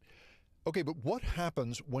 Got it? Okay, but what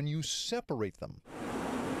happens when you separate them?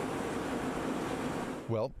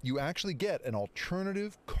 Well, you actually get an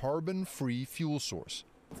alternative carbon-free fuel source.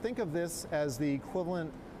 Think of this as the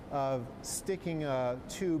equivalent of sticking a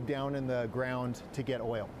tube down in the ground to get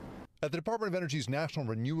oil. At the Department of Energy's National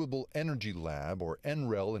Renewable Energy Lab, or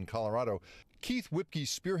NREL in Colorado, Keith Whipke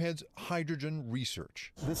spearheads hydrogen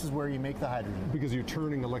research. This is where you make the hydrogen. Because you're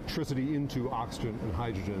turning electricity into oxygen and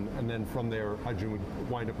hydrogen, and then from there, hydrogen would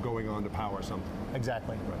wind up going on to power something.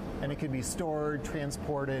 Exactly. Right. And it can be stored,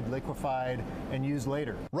 transported, liquefied, and used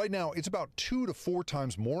later. Right now, it's about 2 to 4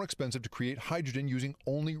 times more expensive to create hydrogen using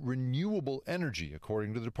only renewable energy,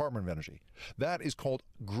 according to the Department of Energy. That is called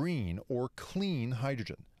green or clean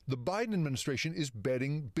hydrogen. The Biden administration is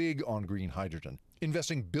betting big on green hydrogen.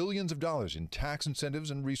 investing billions of dollars in tax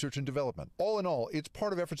incentives and research and development. All in all, it's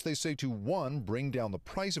part of efforts they say to, 1, bring down the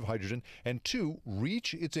price of hydrogen, and 2,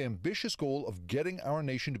 reach its ambitious goal of getting our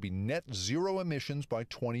nation to be net zero emissions by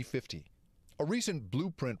 2050. A recent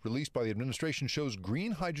blueprint released by the administration shows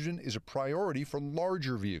green hydrogen is a priority for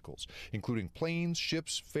larger vehicles, including planes,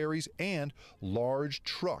 ships, ferries, and large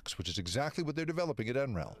trucks, which is exactly what they're developing at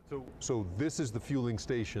NREL. So this is the fueling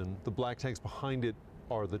station. The black tanks behind it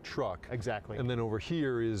are the truck. Exactly. And then over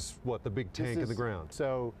here is what, the big tank in the ground.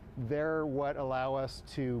 So they're what allow us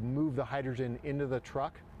to move the hydrogen into the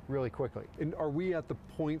truck really quickly. And are we at the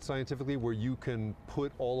point scientifically where you can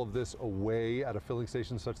put all of this away at a filling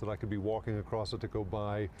station such that I could be walking across it to go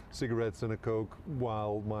buy cigarettes and a Coke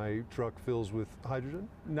while my truck fills with hydrogen?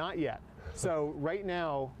 Not yet. So right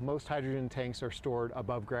now, most hydrogen tanks are stored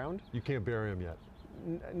above ground. You can't bury them yet?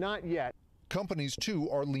 Not yet. Companies, too,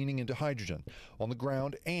 are leaning into hydrogen on the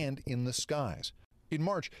ground and in the skies. In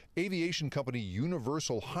March, aviation company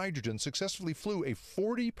Universal Hydrogen successfully flew a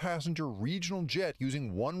 40-passenger regional jet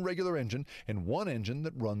using one regular engine and one engine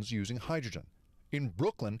that runs using hydrogen. In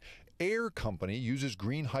Brooklyn, Air Company uses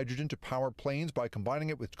green hydrogen to power planes by combining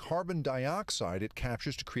it with carbon dioxide it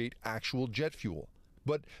captures to create actual jet fuel.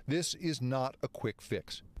 But this is not a quick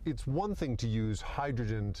fix. It's one thing to use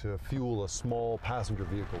hydrogen to fuel a small passenger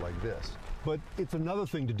vehicle like this, but it's another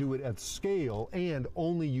thing to do it at scale and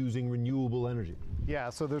only using renewable energy. Yeah,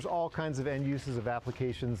 so there's all kinds of end uses of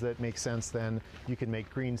applications that make sense then. You can make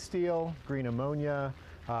green steel, green ammonia,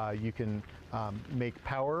 you can make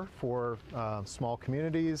power for small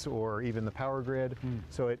communities or even the power grid.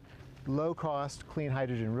 So low cost, clean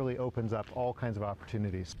hydrogen really opens up all kinds of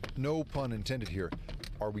opportunities. No pun intended here.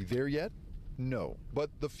 Are we there yet? No,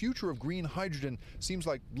 but the future of green hydrogen seems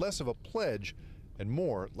like less of a pledge and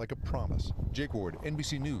more like a promise. Jake Ward,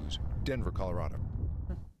 NBC News, Denver, Colorado.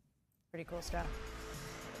 Pretty cool stuff.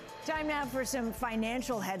 Time now for some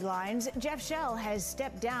financial headlines. Jeff Shell has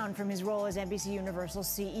stepped down from his role as NBC Universal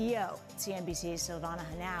CEO. CNBC's Silvana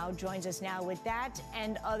Henao joins us now with that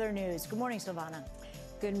and other news. Good morning, Silvana.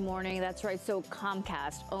 Good morning. That's right. So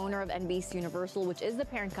Comcast, owner of NBC Universal, which is the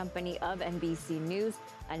parent company of NBC News,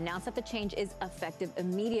 announced that the change is effective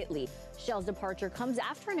immediately. Shell's departure comes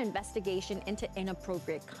after an investigation into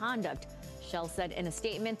inappropriate conduct. Shell said in a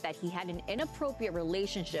statement that he had an inappropriate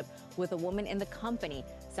relationship with a woman in the company.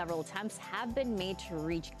 Several attempts have been made to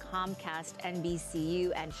reach Comcast,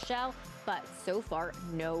 NBCU, and Shell, but so far,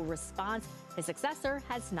 no response. His successor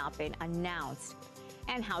has not been announced.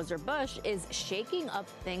 Anheuser-Busch is shaking up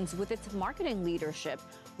things with its marketing leadership.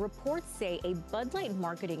 Reports say a Bud Light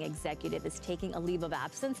marketing executive is taking a leave of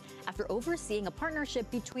absence after overseeing a partnership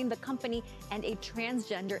between the company and a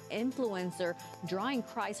transgender influencer, drawing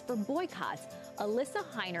cries for boycotts. Alyssa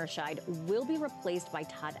Heinerscheid will be replaced by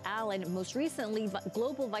Todd Allen, most recently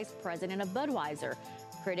global vice president of Budweiser.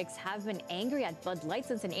 Critics have been angry at Bud Light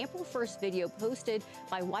since an April 1st video posted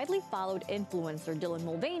by widely followed influencer Dylan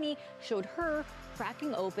Mulvaney showed her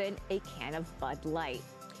cracking open a can of Bud Light.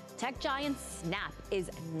 Tech giant Snap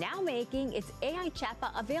is now making its AI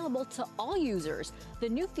chatbot available to all users. The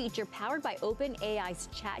new feature, powered by OpenAI's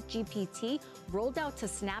ChatGPT, rolled out to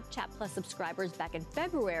Snapchat Plus subscribers back in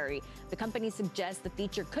February. The company suggests the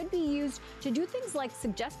feature could be used to do things like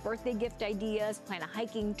suggest birthday gift ideas, plan a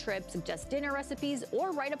hiking trip, suggest dinner recipes,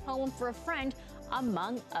 or write a poem for a friend,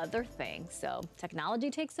 among other things. So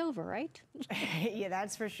technology takes over, right? Yeah,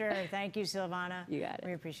 that's for sure. Thank you, Silvana. You got it.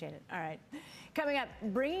 We appreciate it. All right. Coming up,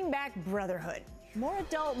 bringing back brotherhood. More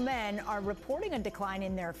adult men are reporting a decline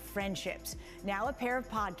in their friendships. Now a pair of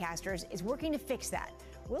podcasters is working to fix that.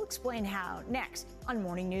 We'll explain how next on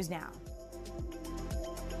Morning News Now.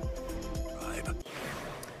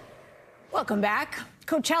 Welcome back.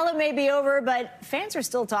 Coachella may be over, but fans are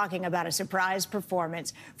still talking about a surprise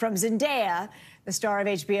performance from Zendaya. The star of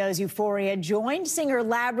HBO's Euphoria joined singer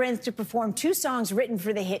Labyrinth to perform 2 songs written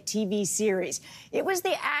for the hit TV series. It was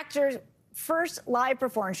the actor's first live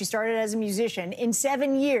performance. She started as a musician in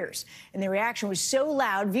 7 years, and the reaction was so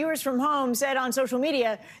loud, viewers from home said on social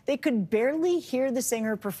media they could barely hear the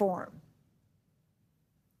singer perform.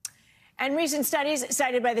 And recent studies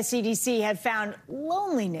cited by the CDC have found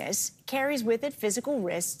loneliness carries with it physical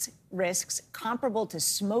risks comparable to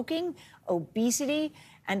smoking, obesity,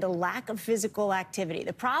 and a lack of physical activity.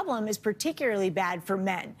 The problem is particularly bad for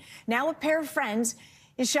men. Now a pair of friends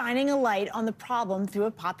is shining a light on the problem through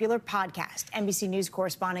a popular podcast. NBC News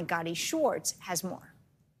correspondent Gadi Schwartz has more.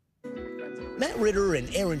 Matt Ritter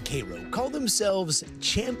and Aaron Cairo call themselves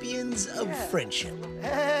champions of friendship.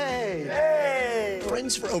 Hey!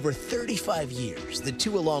 Friends for over 35 years, the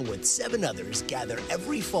two, along with 7 others, gather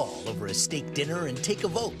every fall over a steak dinner and take a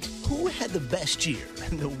vote. Who had the best year?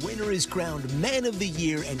 And the winner is crowned Man of the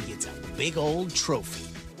Year and gets a big old trophy.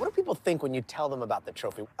 What do people think when you tell them about the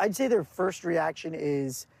trophy? I'd say their first reaction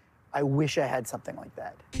is, I wish I had something like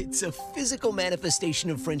that. It's a physical manifestation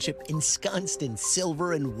of friendship ensconced in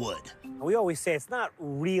silver and wood. We always say it's not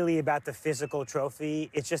really about the physical trophy.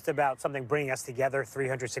 It's just about something bringing us together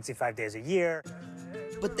 365 days a year.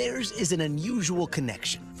 But theirs is an unusual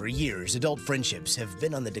connection. For years, adult friendships have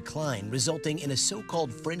been on the decline, resulting in a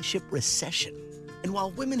so-called friendship recession. And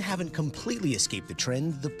while women haven't completely escaped the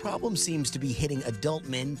trend, the problem seems to be hitting adult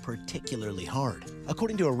men particularly hard.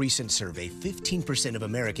 According to a recent survey, 15% of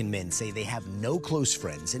American men say they have no close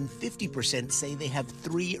friends, and 50% say they have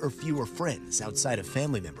 3 or fewer friends outside of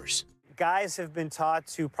family members. Guys have been taught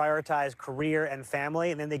to prioritize career and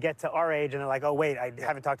family, and then they get to our age and they're like, oh, wait, I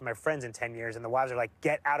haven't talked to my friends in 10 years. And the wives are like,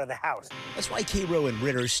 get out of the house. That's why K-Row and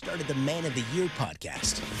Ritter started the Man of the Year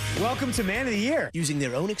podcast. Welcome to Man of the Year. Using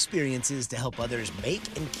their own experiences to help others make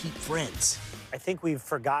and keep friends. I think we've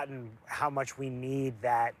forgotten how much we need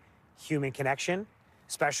that human connection,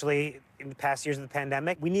 especially in the past years of the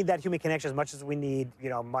pandemic. We need that human connection as much as we need,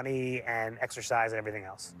 money and exercise and everything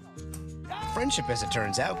else. Friendship, as it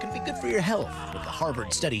turns out, can be good for your health, with a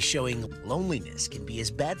Harvard study showing loneliness can be as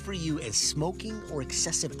bad for you as smoking or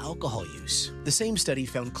excessive alcohol use. The same study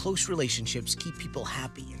found close relationships keep people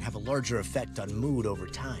happy and have a larger effect on mood over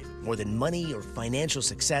time, more than money or financial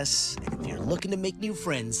success. And if you're looking to make new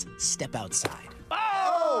friends, step outside.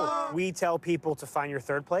 Oh! We tell people to find your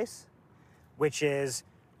third place, which is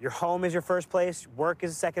your home is your first place, work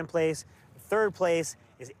is the second place, third place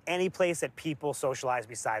is any place that people socialize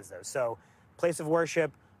besides those. So place of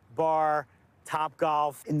worship, bar,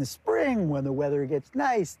 Topgolf. In the spring, when the weather gets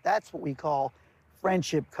nice, that's what we call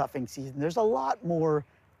friendship cuffing season. There's a lot more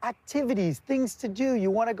activities, things to do.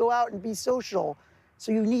 You want to go out and be social,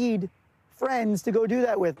 so you need friends to go do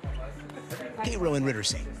that with. K-Row and Ritter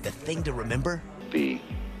say the thing to remember: be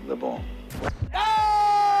the ball.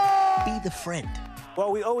 Be the friend.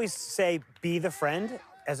 Well, we always say be the friend,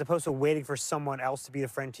 as opposed to waiting for someone else to be the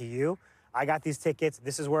friend to you. I got these tickets,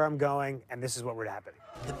 this is where I'm going, and this is what we're happening.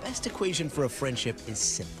 The best equation for a friendship is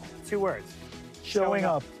simple. 2 words. Showing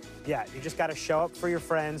up. Yeah, you just got to show up for your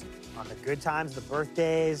friends on the good times, the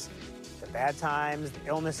birthdays, the bad times, the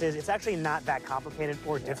illnesses. It's actually not that complicated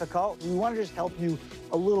or difficult. We want to just help you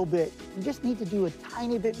a little bit. You just need to do a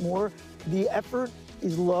tiny bit more. The effort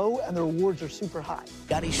is low and the rewards are super high.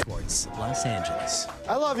 Gotti Schwartz, Los Angeles.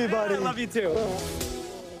 I love you, buddy. I love you too.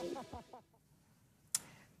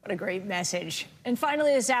 What a great message. And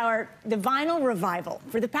finally this hour, the vinyl revival.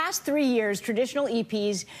 For the past 3 years, traditional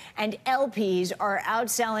EPs and LPs are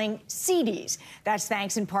outselling CDs. That's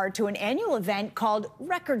thanks in part to an annual event called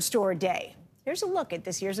Record Store Day. Here's a look at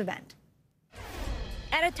this year's event.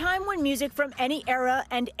 At a time when music from any era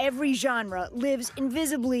and every genre lives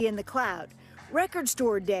invisibly in the cloud, Record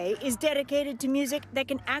Store Day is dedicated to music that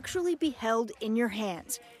can actually be held in your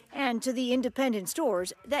hands, and to the independent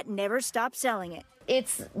stores that never stop selling it.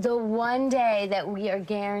 It's the one day that we are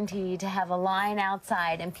guaranteed to have a line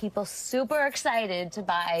outside and people super excited to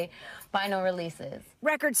buy vinyl releases.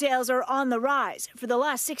 Record sales are on the rise for the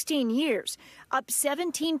last 16 years, up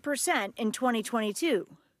 17% in 2022.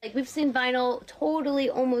 We've seen vinyl totally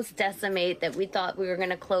almost decimate that we thought we were going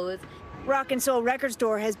to close. Rock and Soul Record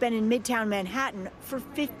Store has been in Midtown Manhattan for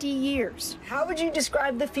 50 years. How would you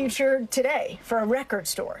describe the future today for a record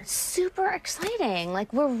store? Super exciting.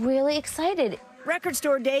 We're really excited. Record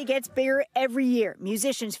Store Day gets bigger every year.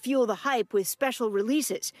 Musicians fuel the hype with special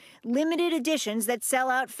releases, limited editions that sell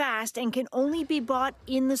out fast and can only be bought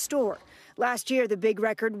in the store. Last year, the big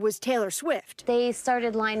record was Taylor Swift. They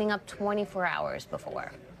started lining up 24 hours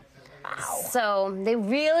before. Wow. So they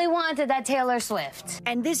really wanted that Taylor Swift.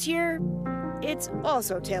 And this year, it's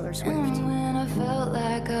also Taylor Swift. When I felt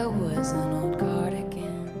like I was an old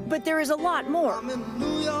cardigan. But there is a lot more.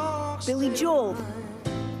 Billy Joel,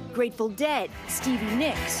 Grateful Dead, Stevie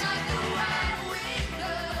Nicks.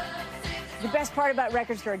 The best part about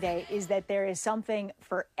Record Store Day is that there is something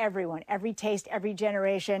for everyone, every taste, every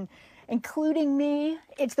generation, including me.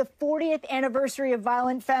 It's the 40th anniversary of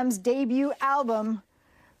Violent Femme's debut album,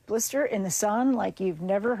 Blister in the Sun Like You've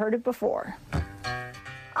Never Heard It Before.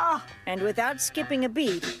 And without skipping a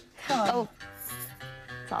beat, come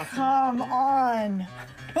on.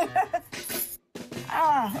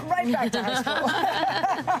 Right back to high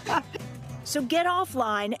school. So get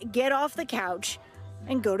offline, get off the couch,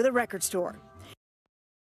 and go to the record store.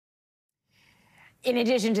 In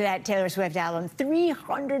addition to that Taylor Swift album,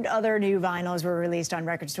 300 other new vinyls were released on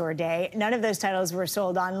Record Store Day. None of those titles were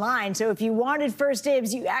sold online, so if you wanted first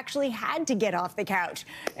dibs, you actually had to get off the couch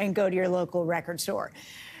and go to your local record store.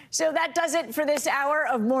 So that does it for this hour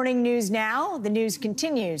of Morning News Now. The news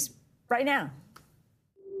continues right now.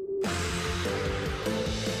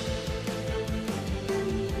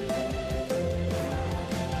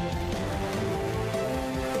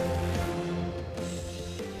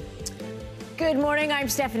 Good morning, I'm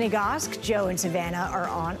Stephanie Gosk. Joe and Savannah are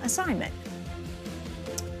on assignment.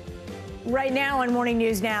 Right now on Morning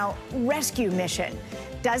News Now, rescue mission.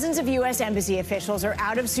 Dozens of U.S. embassy officials are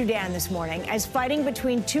out of Sudan this morning as fighting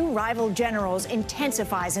between two rival generals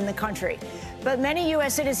intensifies in the country. But many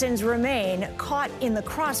U.S. citizens remain caught in the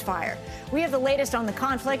crossfire. We have the latest on the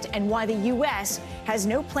conflict and why the U.S. has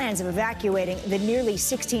no plans of evacuating the nearly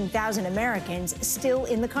 16,000 Americans still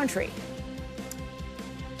in the country.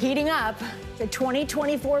 Heating up, the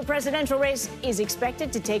 2024 presidential race is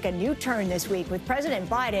expected to take a new turn this week, with President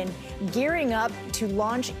Biden gearing up to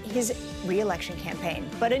launch his re-election campaign.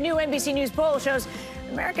 But a new NBC News poll shows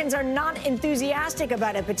Americans are not enthusiastic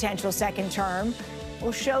about a potential second term.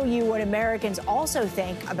 We'll show you what Americans also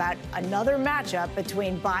think about another matchup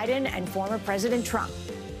between Biden and former President Trump.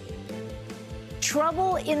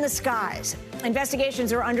 Trouble in the skies.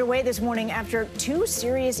 Investigations are underway this morning after two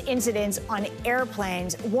serious incidents on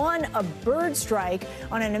airplanes. One, a bird strike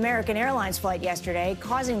on an American Airlines flight yesterday,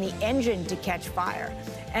 causing the engine to catch fire.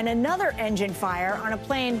 And another engine fire on a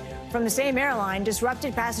plane from the same airline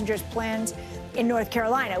disrupted passengers' plans in North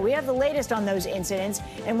Carolina. We have the latest on those incidents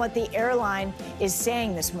and what the airline is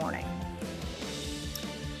saying this morning.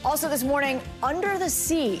 Also this morning, under the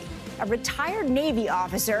sea, a retired Navy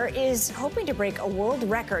officer is hoping to break a world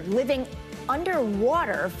record living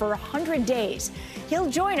underwater for 100 days. He'll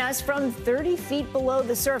join us from 30 feet below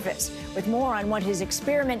the surface with more on what his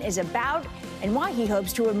experiment is about and why he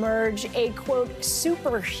hopes to emerge a, quote,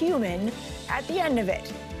 superhuman at the end of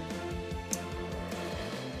it.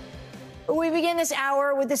 We begin this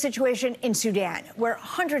hour with the situation in Sudan, where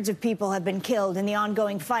hundreds of people have been killed in the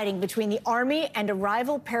ongoing fighting between the army and a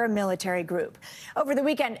rival paramilitary group. Over the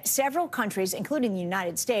weekend, several countries, including the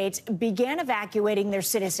United States, began evacuating their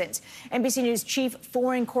citizens. NBC News chief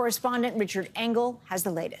foreign correspondent Richard Engel has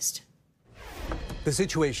the latest. The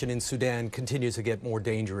situation in Sudan continues to get more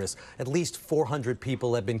dangerous. At least 400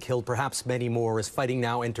 people have been killed, perhaps many more, as fighting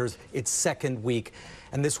now enters its second week.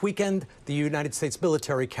 And this weekend, the United States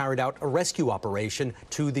military carried out a rescue operation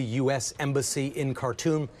to the U.S. Embassy in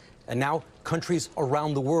Khartoum. And now countries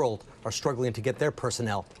around the world are struggling to get their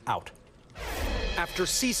personnel out. After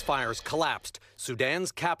ceasefires collapsed,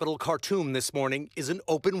 Sudan's capital, Khartoum, this morning is an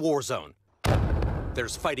open war zone.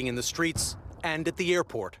 There's fighting in the streets and at the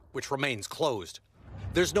airport, which remains closed.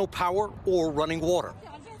 There's no power or running water.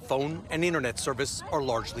 Phone and internet service are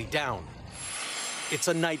largely down. It's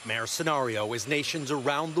a nightmare scenario as nations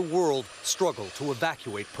around the world struggle to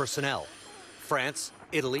evacuate personnel. France,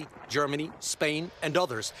 Italy, Germany, Spain, and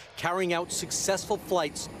others carrying out successful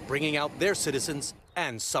flights, bringing out their citizens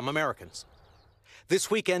and some Americans.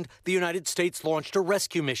 This weekend, the United States launched a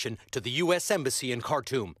rescue mission to the U.S. Embassy in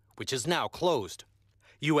Khartoum, which is now closed.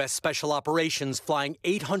 U.S. Special Operations flying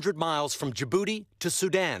 800 miles from Djibouti to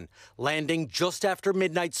Sudan, landing just after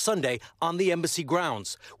midnight Sunday on the embassy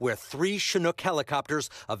grounds, where 3 Chinook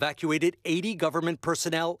helicopters evacuated 80 government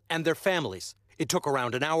personnel and their families. It took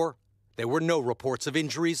around an hour. There were no reports of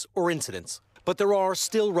injuries or incidents. But there are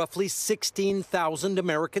still roughly 16,000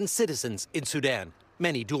 American citizens in Sudan,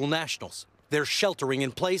 many dual nationals. They're sheltering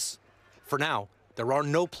in place. For now, there are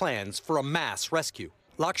no plans for a mass rescue.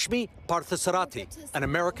 Lakshmi Parthasarati, an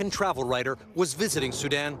American travel writer, was visiting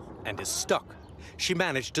Sudan and is stuck. She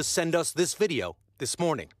managed to send us this video this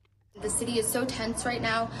morning. The city is so tense right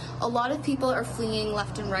now. A lot of people are fleeing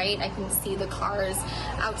left and right. I can see the cars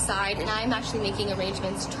outside, and I'm actually making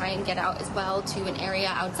arrangements to try and get out as well to an area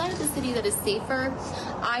outside of the city that is safer.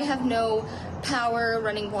 I have no power,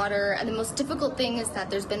 running water, and the most difficult thing is that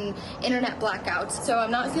there's been internet blackouts. So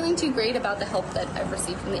I'm not feeling too great about the help that I've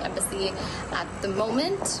received from the embassy at the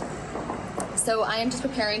moment. So I am just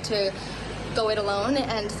preparing to go it alone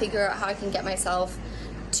and figure out how I can get myself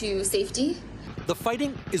to safety. The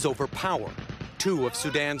fighting is over power. 2 of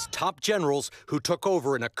Sudan's top generals who took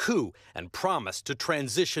over in a coup and promised to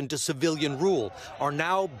transition to civilian rule are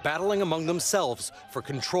now battling among themselves for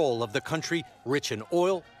control of the country rich in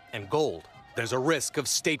oil and gold. There's a risk of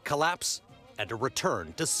state collapse and a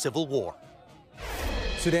return to civil war.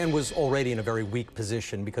 Sudan was already in a very weak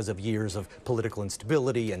position because of years of political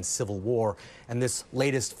instability and civil war, and this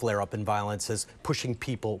latest flare-up in violence is pushing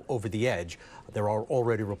people over the edge. There are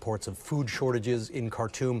already reports of food shortages in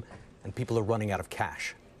Khartoum, and people are running out of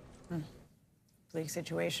cash. Bleak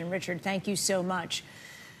situation. Richard, thank you so much.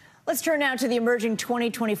 Let's turn now to the emerging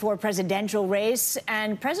 2024 presidential race,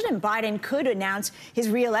 and President Biden could announce his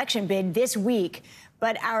re-election bid this week.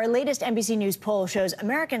 But our latest NBC News poll shows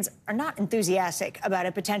Americans are not enthusiastic about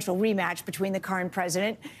a potential rematch between the current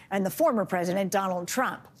president and the former president, Donald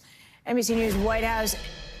Trump. NBC News White House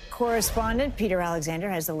correspondent Peter Alexander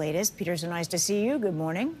has the latest. Peter, so nice to see you. Good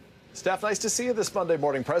morning. Steph, nice to see you this Monday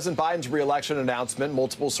morning. President Biden's re-election announcement,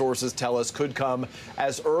 multiple sources tell us, could come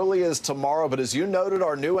as early as tomorrow. But as you noted,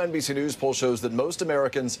 our new NBC News poll shows that most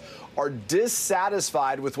Americans are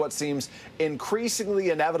dissatisfied with what seems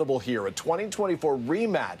increasingly inevitable here, a 2024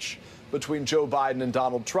 rematch between Joe Biden and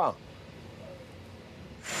Donald Trump.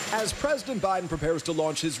 As President Biden prepares to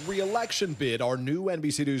launch his re-election bid, our new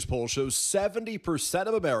NBC News poll shows 70%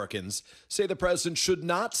 of Americans say the president should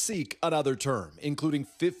not seek another term, including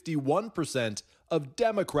 51% of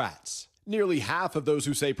Democrats. Nearly half of those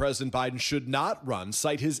who say President Biden should not run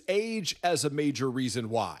cite his age as a major reason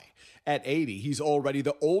why. At 80, he's already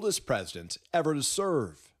the oldest president ever to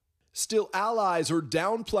serve. Still, allies are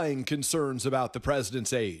downplaying concerns about the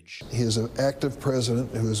president's age. He is an active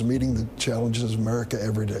president who is meeting the challenges of America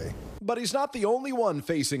every day. But he's not the only one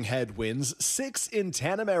facing headwinds. 6 in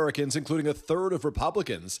 10 Americans, including a third of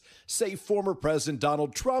Republicans, say former President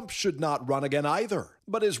Donald Trump should not run again either.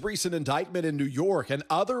 But his recent indictment in New York and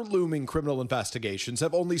other looming criminal investigations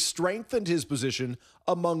have only strengthened his position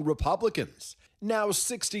among Republicans. Now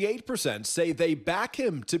 68% say they back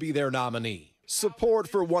him to be their nominee. Support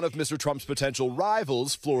for one of Mr. Trump's potential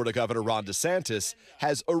rivals, Florida Governor Ron DeSantis,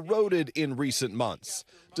 has eroded in recent months.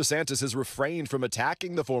 DeSantis has refrained from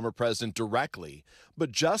attacking the former president directly,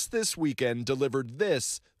 but just this weekend delivered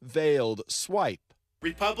this veiled swipe.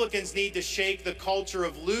 Republicans need to shake the culture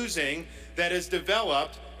of losing that has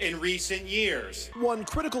developed in recent years. One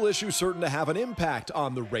critical issue certain to have an impact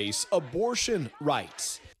on the race, abortion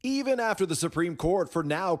rights. Even after the Supreme Court for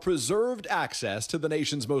now preserved access to the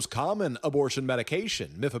nation's most common abortion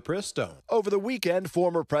medication, mifepristone. Over the weekend,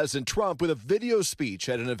 former President Trump with a video speech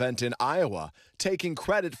at an event in Iowa, taking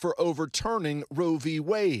credit for overturning Roe v.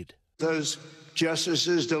 Wade. Those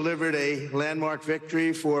justices delivered a landmark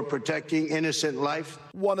victory for protecting innocent life.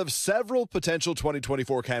 One of several potential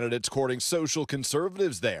 2024 candidates courting social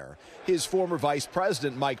conservatives there, his former Vice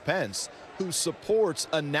President Mike Pence, who supports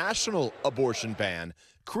a national abortion ban,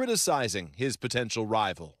 criticizing his potential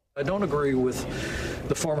rival. I don't agree with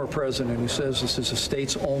the former president who says this is a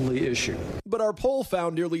states-only issue. But our poll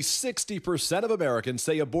found nearly 60% of Americans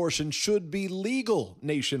say abortion should be legal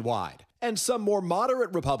nationwide. And some more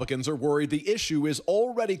moderate Republicans are worried the issue is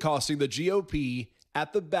already costing the GOP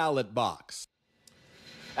at the ballot box.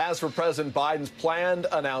 As for President Biden's planned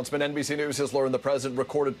announcement, NBC News has learned the president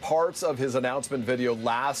recorded parts of his announcement video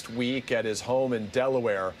last week at his home in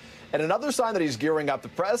Delaware. And another sign that he's gearing up, the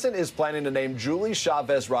president is planning to name Julie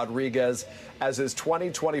Chavez Rodriguez as his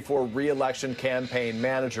 2024 re-election campaign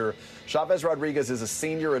manager. Chavez Rodriguez is a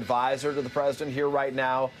senior advisor to the president here right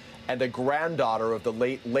now and a granddaughter of the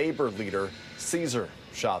late labor leader, Cesar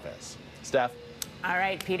Chavez. Steph? All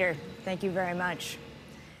right, Peter, thank you very much.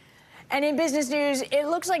 And in business news, it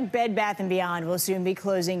looks like Bed Bath & Beyond will soon be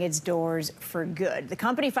closing its doors for good. The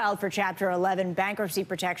company filed for Chapter 11 bankruptcy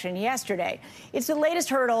protection yesterday. It's the latest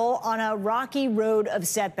hurdle on a rocky road of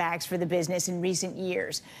setbacks for the business in recent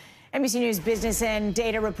years. NBC News business and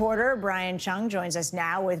data reporter Brian Chung joins us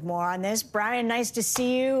now with more on this. Brian, nice to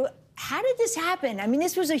see you. How did this happen? I mean,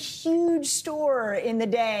 this was a huge store in the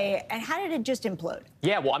day, and how did it just implode?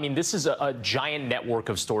 Yeah, well, I mean, this is a giant network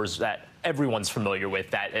of stores that everyone's familiar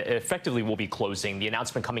with that effectively will be closing. The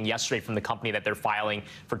announcement coming yesterday from the company that they're filing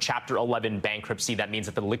for Chapter 11 bankruptcy. That means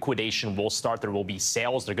that the liquidation will start. There will be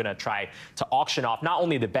sales. They're going to try to auction off not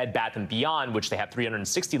only the Bed Bath & Beyond, which they have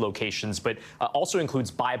 360 locations, but also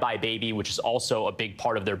includes Bye Bye Baby, which is also a big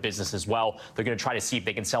part of their business as well. They're going to try to see if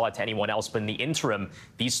they can sell it to anyone else. But in the interim,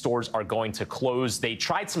 these stores are going to close. They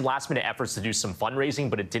tried some last-minute efforts to do some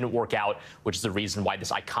fundraising, but it didn't work out, which is the reason why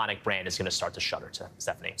this iconic brand is going to start to shutter, to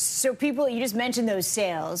Stephanie. So people people, you just mentioned those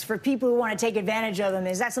sales. For people who want to take advantage of them,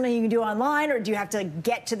 is that something you can do online, or do you have to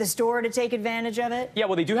get to the store to take advantage of it? Yeah,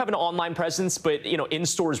 well, they do have an online presence, but, you know, in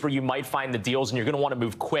stores where you might find the deals, and you're going to want to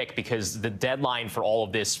move quick because the deadline for all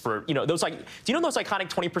of this for, you know, those like, do you know those iconic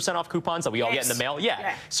 20% off coupons that we all get in the mail?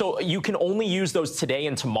 Yeah. So you can only use those today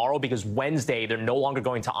and tomorrow because Wednesday they're no longer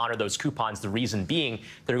going to honor those coupons. The reason being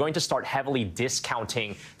they're going to start heavily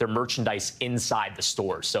discounting their merchandise inside the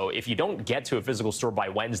store. So if you don't get to a physical store by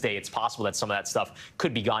Wednesday, it's possible that some of that stuff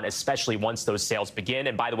could be gone, especially once those sales begin.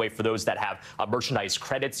 And by the way, for those that have merchandise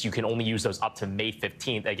credits, you can only use those up to May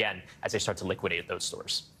 15th, again, as they start to liquidate those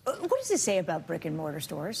stores. What does this say about brick and mortar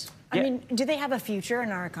stores? I mean, do they have a future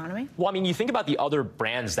in our economy? Well, I mean, you think about the other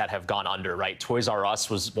brands that have gone under, right? Toys R Us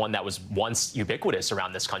was one that was once ubiquitous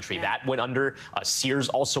around this country. That went under. Sears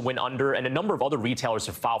also went under. And a number of other retailers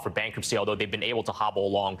have filed for bankruptcy, although they've been able to hobble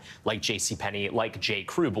along, like JCPenney, like J.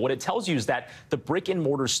 Crew. But what it tells you is that the brick and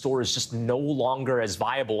mortar store is just no longer as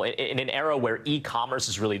viable in an era where e-commerce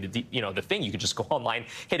is really the thing. You could just go online,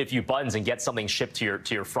 hit a few buttons, and get something shipped to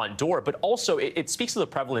your front door. But also, it speaks to the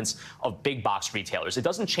prevalence of big box retailers. It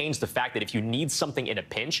doesn't change the fact that if you need something in a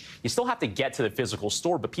pinch, you still have to get to the physical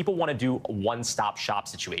store, but people want to do a one-stop shop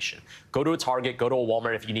situation. Go to a Target, go to a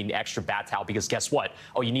Walmart if you need an extra bath towel, because guess what?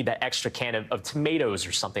 Oh, you need that extra can of tomatoes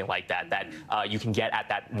or something like that you can get at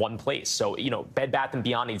that one place. So, you know, Bed Bath &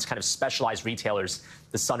 Beyond, these kind of specialized retailers,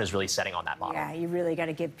 the sun is really setting on that model. Yeah, you really got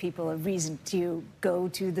to give people a reason to go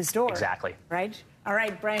to the store. Exactly. Right? All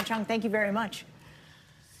right, Brian Chung, thank you very much.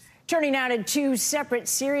 Turning now to two separate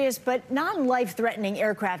serious but non-life-threatening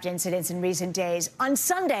aircraft incidents in recent days. On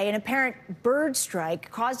Sunday, an apparent bird strike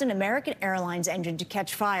caused an American Airlines engine to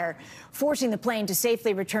catch fire, forcing the plane to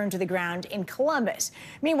safely return to the ground in Columbus.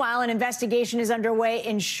 Meanwhile, an investigation is underway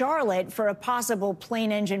in Charlotte for a possible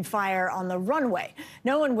plane engine fire on the runway.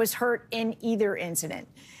 No one was hurt in either incident.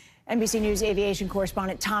 NBC News aviation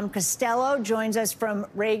correspondent Tom Costello joins us from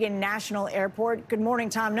Reagan National Airport. Good morning,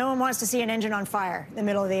 Tom. No one wants to see an engine on fire in the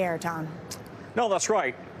middle of the air, Tom. No, that's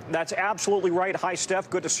right. That's absolutely right. Hi, Steph.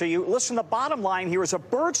 Good to see you. Listen, the bottom line here is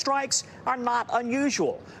that bird strikes are not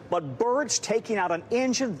unusual, but birds taking out an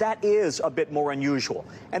engine, that is a bit more unusual.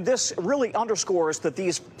 And this really underscores that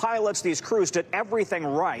these pilots, these crews did everything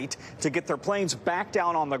right to get their planes back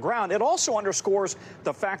down on the ground. It also underscores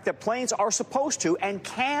the fact that planes are supposed to and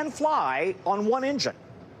can fly on one engine.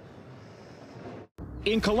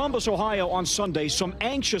 In Columbus, Ohio on Sunday, some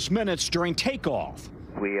anxious minutes during takeoff.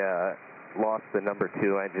 We lost the number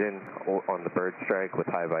 2 engine on the bird strike with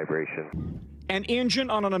high vibration. An engine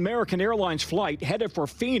on an American Airlines flight headed for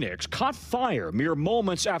Phoenix caught fire mere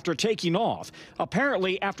moments after taking off,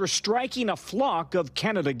 apparently after striking a flock of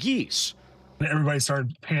Canada geese. Everybody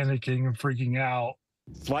started panicking and freaking out.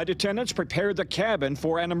 Flight attendants prepared the cabin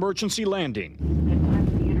for an emergency landing.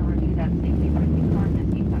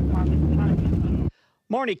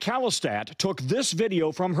 Marnie Kallistat took this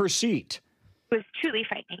video from her seat. It was truly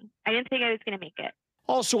frightening. I didn't think I was going to make it.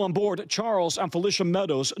 Also on board, Charles and Felicia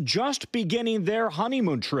Meadows, just beginning their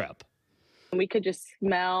honeymoon trip. We could just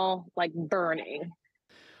smell like burning.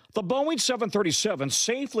 The Boeing 737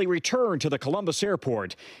 safely returned to the Columbus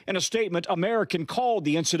airport. In a statement, American called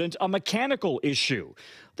the incident a mechanical issue.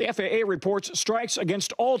 The FAA reports strikes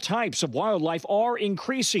against all types of wildlife are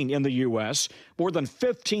increasing in the U.S. More than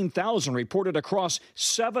 15,000 reported across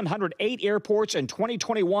 708 airports in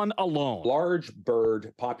 2021 alone. Large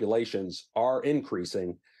bird populations are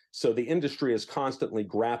increasing, so the industry is constantly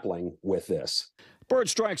grappling with this. Bird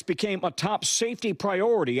strikes became a top safety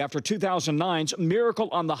priority after 2009's Miracle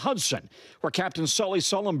on the Hudson, where Captain Sully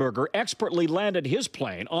Sullenberger expertly landed his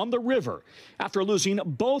plane on the river after losing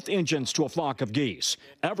both engines to a flock of geese.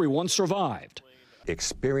 Everyone survived.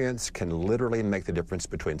 Experience can literally make the difference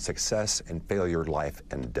between success and failure, life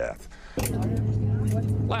and death.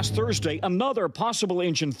 Last Thursday, another possible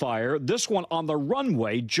engine fire, this one on the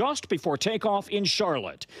runway just before takeoff in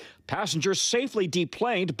Charlotte. Passengers safely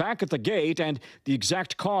deplaned back at the gate, and the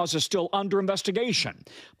exact cause is still under investigation.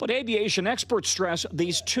 But aviation experts stress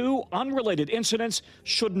these two unrelated incidents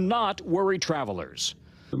should not worry travelers.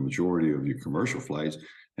 The majority of your commercial flights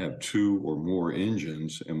have 2 or more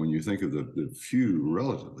engines, and when you think of the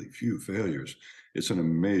relatively few failures, it's an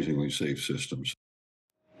amazingly safe system.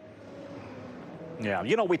 Yeah,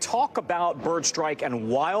 you know, we talk about bird strike and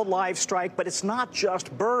wildlife strike, but it's not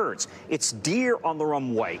just birds. It's deer on the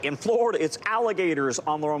runway. In Florida, it's alligators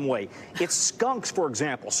on the runway. It's skunks, for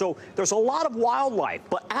example. So there's a lot of wildlife.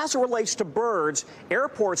 But as it relates to birds,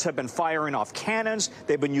 airports have been firing off cannons.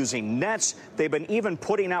 They've been using nets. They've been even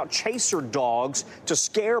putting out chaser dogs to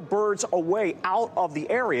scare birds away out of the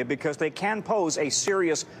area because they can pose a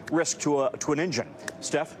serious risk to an engine.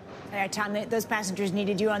 Steph? Tom, those passengers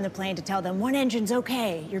needed you on the plane to tell them one engine's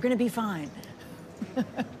okay. You're going to be fine.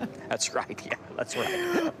 That's right. Yeah, that's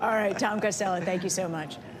right. All right, Tom Costello, thank you so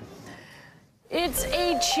much. It's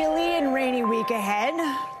a chilly and rainy week ahead.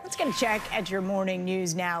 Let's get a check at your morning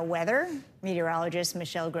news now weather. Meteorologist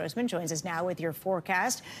Michelle Grossman joins us now with your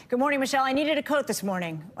forecast. Good morning, Michelle. I needed a coat this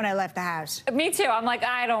morning when I left the house. Me too. I'm like,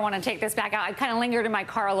 I don't want to take this back out. I kind of lingered in my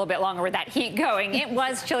car a little bit longer with that heat going. It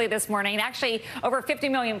was chilly this morning. And actually, over 50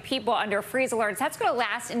 million people under freeze alerts. That's going to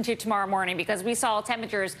last into tomorrow morning because we saw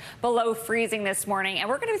temperatures below freezing this morning. And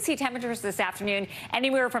we're going to see temperatures this afternoon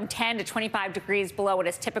anywhere from 10 to 25 degrees below what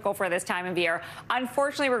is typical for this time of year.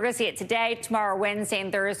 Unfortunately, we're going to see it today, tomorrow, Wednesday,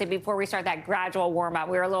 and Thursday before we start that gradual warm up.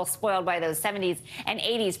 We were a little spoiled by those 70s and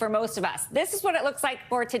 80s for most of us. This is what it looks like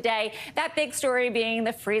for today. That big story being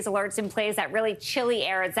the freeze alerts in place, that really chilly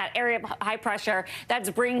air. It's that area of high pressure that's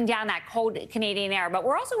bringing down that cold Canadian air. But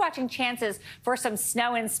we're also watching chances for some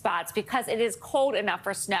snow in spots because it is cold enough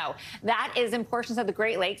for snow. That is in portions of the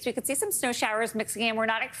Great Lakes. We could see some snow showers mixing in. We're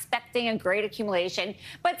not expecting a great accumulation,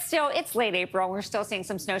 but still, it's late April. We're still seeing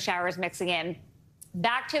some snow showers mixing in.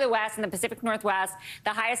 Back to the west and the Pacific Northwest,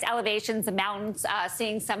 the highest elevations, the mountains,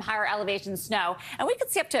 seeing some higher elevation snow. And we could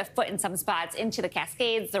see up to a foot in some spots into the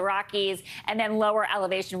Cascades, the Rockies, and then lower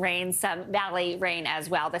elevation rain, some valley rain as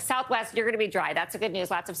well. The Southwest, you're going to be dry. That's a good news.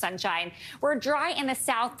 Lots of sunshine. We're dry in the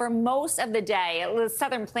south for most of the day, the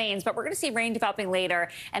southern plains, but we're going to see rain developing later,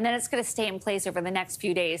 and then it's going to stay in place over the next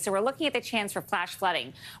few days. So we're looking at the chance for flash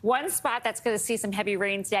flooding. One spot that's going to see some heavy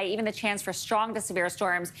rain today, even the chance for strong to severe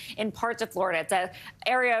storms in parts of Florida. It's a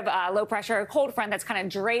area of low pressure, a cold front that's kind of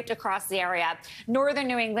draped across the area. Northern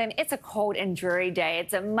New England, it's a cold and dreary day.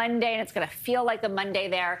 It's a Monday, and it's going to feel like a Monday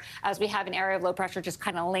there as we have an area of low pressure just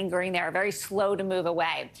kind of lingering there, very slow to move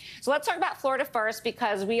away. So let's talk about Florida first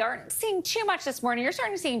because we aren't seeing too much this morning. You're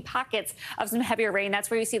starting to see pockets of some heavier rain.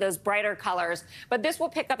 That's where you see those brighter colors. But this will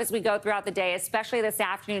pick up as we go throughout the day, especially this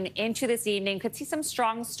afternoon into this evening. Could see some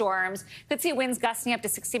strong storms. Could see winds gusting up to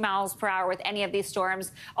 60 miles per hour with any of these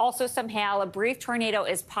storms. Also some hail. A brief tornado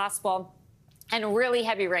is possible. And really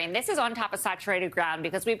heavy rain. This is on top of saturated ground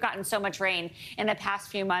because we've gotten so much rain in the past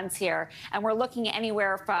few months here. And we're looking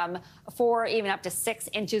anywhere from 4 even up to 6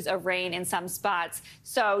 inches of rain in some spots.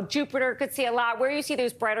 So Jupiter could see a lot. Where you see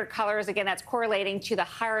those brighter colors, again, that's correlating to the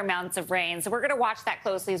higher amounts of rain. So we're going to watch that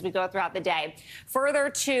closely as we go throughout the day. Further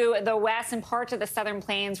to the west and parts of the southern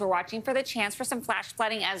plains, we're watching for the chance for some flash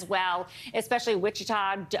flooding as well, especially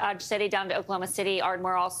Wichita, Dodge City down to Oklahoma City,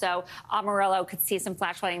 Ardmore also. Amarillo could see some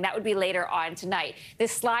flash flooding. That would be later on tonight.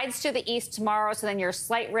 This slides to the east tomorrow, so then your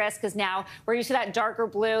slight risk is now where you see that darker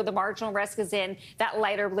blue. The marginal risk is in that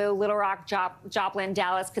lighter blue. Little Rock, Joplin,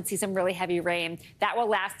 Dallas could see some really heavy rain. That will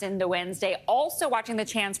last into Wednesday. Also watching the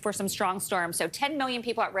chance for some strong storms. So 10 million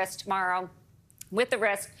people at risk tomorrow, with the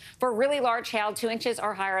risk for really large hail, 2 inches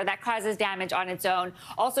or higher. That causes damage on its own.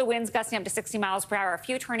 Also, winds gusting up to 60 miles per hour. A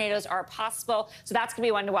few tornadoes are possible, so that's going to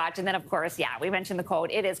be one to watch. And then, of course, yeah, we mentioned the cold.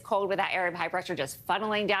 It is cold with that area of high pressure just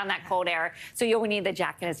funneling down that cold air. So you'll need the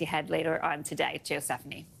jacket as you head later on today, too,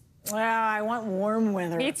 Stephanie. Well, I want warm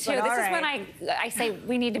weather. Me too. This is when I say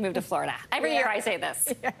we need to move to Florida. Every year I say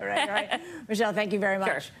this. Yeah, right. Michelle, thank you very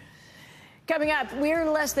much. Sure. Coming up, we're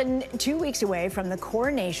less than 2 weeks away from the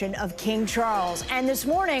coronation of King Charles. And this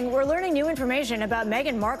morning, we're learning new information about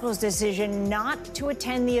Meghan Markle's decision not to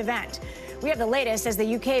attend the event. We have the latest as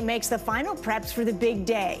the UK makes the final preps for the big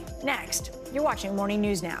day. Next, you're watching Morning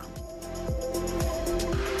News Now.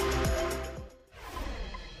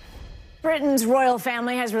 Britain's royal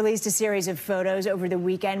family has released a series of photos over the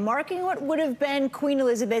weekend marking what would have been Queen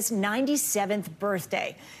Elizabeth's 97th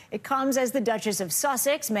birthday. It comes as the Duchess of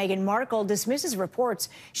Sussex, Meghan Markle, dismisses reports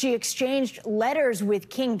she exchanged letters with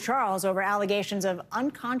King Charles over allegations of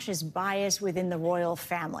unconscious bias within the royal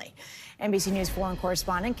family. NBC News foreign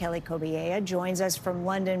correspondent Kelly Kobiea joins us from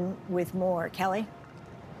London with more. Kelly?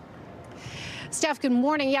 Steph, good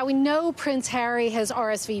morning. Yeah, we know Prince Harry has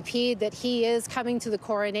RSVP'd that he is coming to the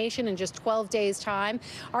coronation in just 12 days' time,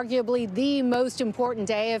 arguably the most important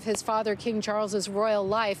day of his father, King Charles's royal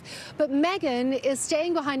life. But Meghan is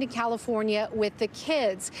staying behind in California with the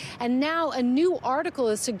kids. And now a new article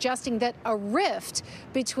is suggesting that a rift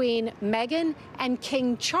between Meghan and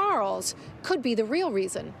King Charles could be the real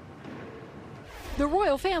reason. The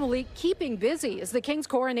royal family keeping busy as the king's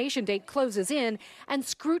coronation date closes in and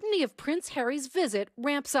scrutiny of Prince Harry's visit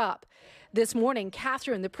ramps up. This morning,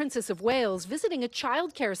 Catherine, the Princess of Wales, visiting a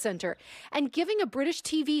childcare center and giving a British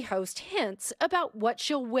TV host hints about what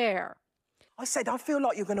she'll wear. I said, I feel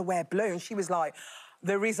like you're going to wear blue. And she was like,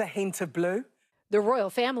 there is a hint of blue. The royal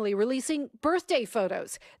family releasing birthday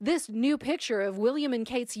photos. This new picture of William and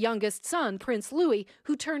Kate's youngest son, Prince Louis,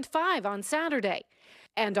 who turned 5 on Saturday.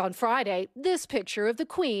 And on Friday, this picture of the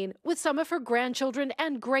Queen with some of her grandchildren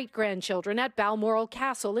and great-grandchildren at Balmoral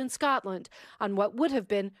Castle in Scotland on what would have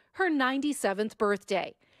been her 97th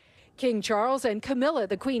birthday. King Charles and Camilla,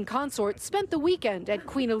 the Queen consort, spent the weekend at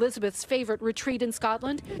Queen Elizabeth's favorite retreat in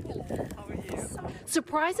Scotland,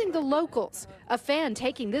 surprising the locals. A fan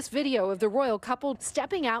taking this video of the royal couple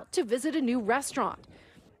stepping out to visit a new restaurant.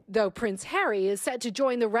 Though Prince Harry is set to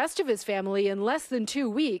join the rest of his family in less than 2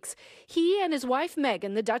 weeks, he and his wife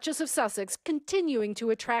Meghan, the Duchess of Sussex, continuing to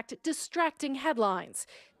attract distracting headlines.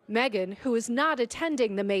 Meghan, who is not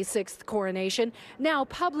attending the May 6th coronation, now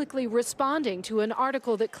publicly responding to an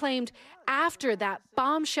article that claimed after that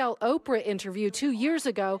bombshell Oprah interview 2 years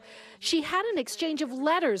ago, she had an exchange of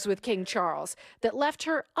letters with King Charles that left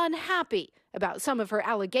her unhappy about some of her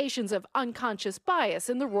allegations of unconscious bias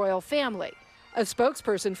in the royal family. A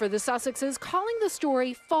spokesperson for the Sussexes calling the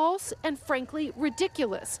story false and frankly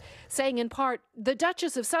ridiculous, saying in part, the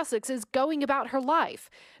Duchess of Sussex is going about her life,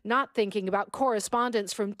 not thinking about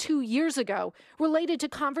correspondence from 2 years ago related to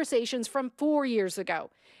conversations from 4 years ago.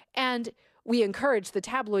 And we encourage the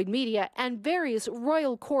tabloid media and various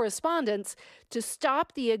royal correspondents to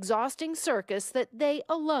stop the exhausting circus that they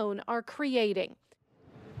alone are creating.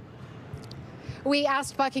 We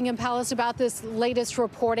asked Buckingham Palace about this latest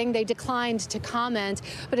reporting. They declined to comment.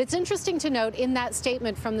 But it's interesting to note in that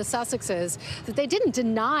statement from the Sussexes that they didn't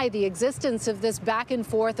deny the existence of this back and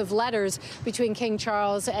forth of letters between King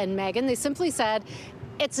Charles and Meghan. They simply said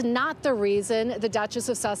it's not the reason the Duchess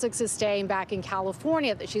of Sussex is staying back in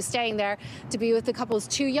California, that she's staying there to be with the couple's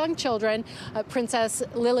 2 young children, Princess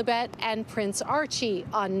Lilibet and Prince Archie,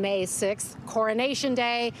 on May 6th, Coronation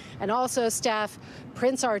Day, and also, Steph,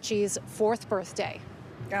 Prince Archie's 4th birthday.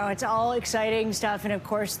 Oh, it's all exciting stuff, and of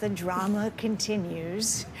course, the drama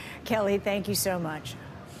continues. Kelly, thank you so much.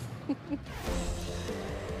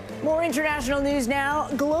 More international news now.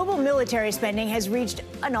 Global military spending has reached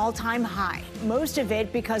an all-time high, most of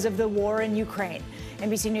it because of the war in Ukraine.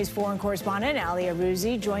 NBC News foreign correspondent Ali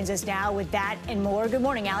Arouzi joins us now with that and more. Good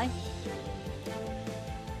morning, Ali.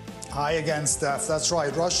 Hi again, Steph. That's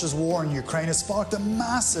right. Russia's war in Ukraine has sparked a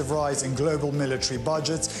massive rise in global military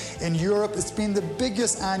budgets. In Europe, it's been the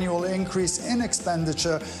biggest annual increase in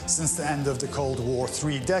expenditure since the end of the Cold War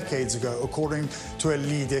 3 decades ago, according to a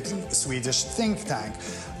leading Swedish think tank.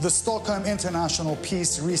 The Stockholm International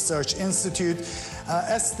Peace Research Institute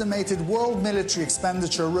estimated world military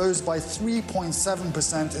expenditure rose by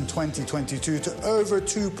 3.7% in 2022 to over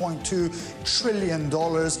 $2.2 trillion.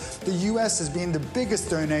 The U.S. has been the biggest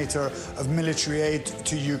donator of military aid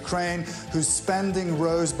to Ukraine, whose spending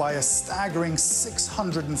rose by a staggering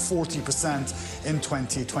 640% in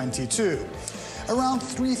 2022. Around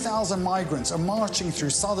 3,000 migrants are marching through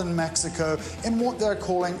southern Mexico in what they're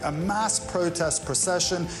calling a mass protest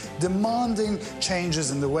procession, demanding changes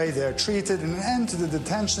in the way they're treated and an end to the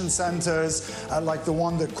detention centers like the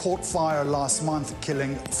one that caught fire last month,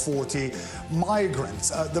 killing 40 migrants.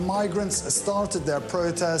 The migrants started their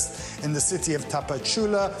protest in the city of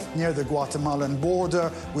Tapachula near the Guatemalan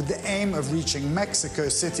border with the aim of reaching Mexico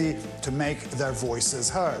City to make their voices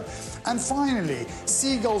heard. And finally,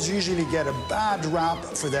 seagulls usually get a bad rap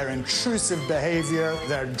for their intrusive behavior,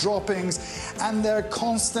 their droppings, and their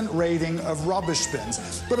constant raiding of rubbish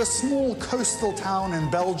bins. But a small coastal town in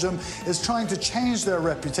Belgium is trying to change their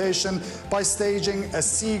reputation by staging a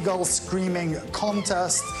seagull screaming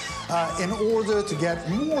contest in order to get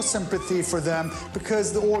more sympathy for them,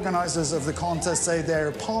 because the organizers of the contest say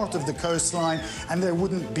they're part of the coastline and there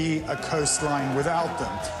wouldn't be a coastline without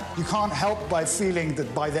them. You can't help by feeling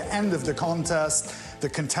that by the end of the contest, the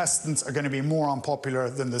contestants are going to be more unpopular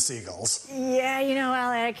than the seagulls. Yeah, you know,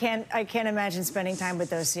 Ali, I can't imagine spending time with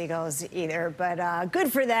those seagulls either, but good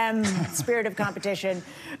for them, spirit of competition.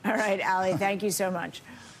 All right, Ali, thank you so much.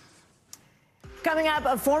 Coming up,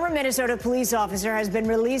 a former Minnesota police officer has been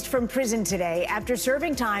released from prison today after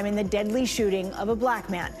serving time in the deadly shooting of a black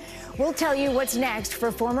man. We'll tell you what's next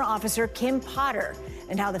for former officer Kim Potter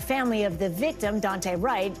and how the family of the victim, Dante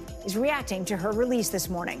Wright, is reacting to her release this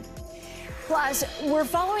morning. Plus, we're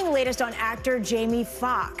following the latest on actor Jamie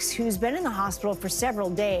Foxx, who's been in the hospital for several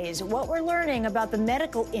days. What we're learning about the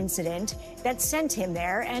medical incident that sent him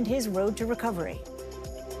there and his road to recovery.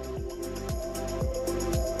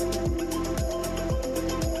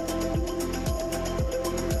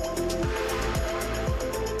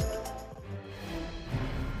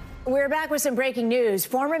 We're back with some breaking news.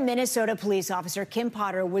 Former Minnesota police officer Kim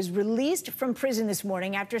Potter was released from prison this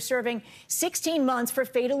morning after serving 16 months for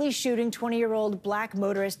fatally shooting 20-year-old black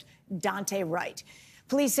motorist Dante Wright.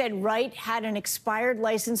 Police said Wright had an expired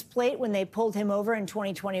license plate when they pulled him over in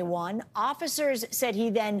 2021. Officers said he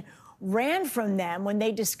then ran from them when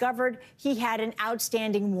they discovered he had an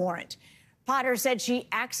outstanding warrant. Potter said she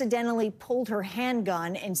accidentally pulled her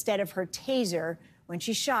handgun instead of her taser when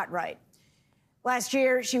she shot Wright. Last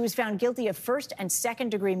year, she was found guilty of first and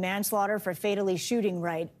second-degree manslaughter for fatally shooting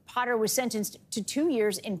Wright. Potter was sentenced to 2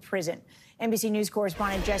 years in prison. NBC News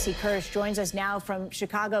correspondent Jesse Kirsch joins us now from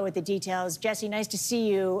Chicago with the details. Jesse, nice to see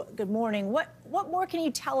you. Good morning. What more can you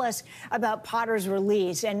tell us about Potter's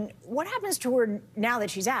release, and what happens to her now that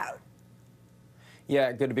she's out?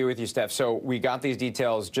 Yeah, good to be with you, Steph. So we got these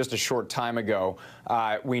details just a short time ago.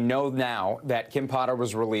 We know now that Kim Potter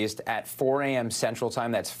was released at 4 a.m. Central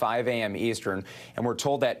Time. That's 5 a.m. Eastern. And we're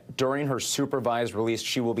told that during her supervised release,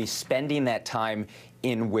 she will be spending that time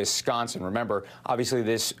in Wisconsin. Remember, obviously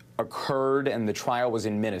this occurred and the trial was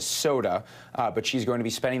in Minnesota, but she's going to be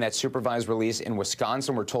spending that supervised release in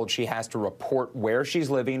Wisconsin. We're told she has to report where she's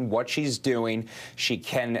living, what she's doing. She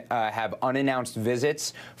can have unannounced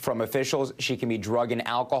visits from officials. She can be drug and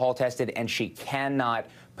alcohol tested, and she cannot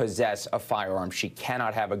possess a firearm. She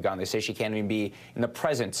cannot have a gun. They say she can't even be in the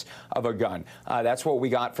presence of a gun. That's what we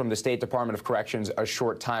got from the State Department of Corrections a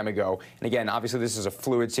short time ago. And again, obviously this is a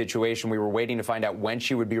fluid situation. We were waiting to find out when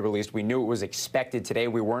she would be released. We knew it was expected today.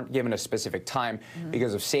 We weren't given a specific time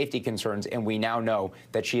because of safety concerns, and we now know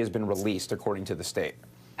that she has been released according to the state.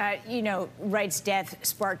 You know, Wright's death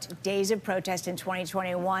sparked days of protest in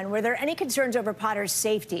 2021. Were there any concerns over Potter's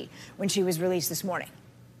safety when she was released this morning?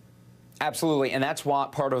 Absolutely, and that's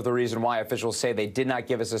part of the reason why officials say they did not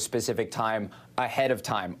give us a specific time ahead of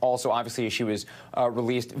time. Also, obviously, she was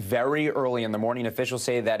released very early in the morning. Officials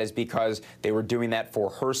say that is because they were doing that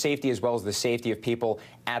for her safety as well as the safety of people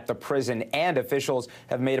at the prison. And officials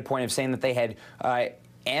have made a point of saying that they had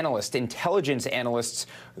intelligence analysts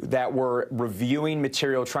that were reviewing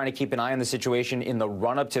material, trying to keep an eye on the situation in the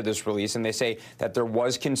run-up to this release. And they say that there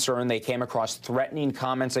was concern. They came across threatening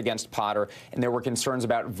comments against Potter, and there were concerns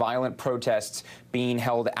about violent protests being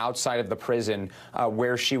held outside of the prison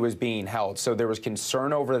where she was being held. So there was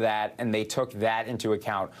concern over that, and they took that into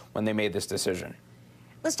account when they made this decision.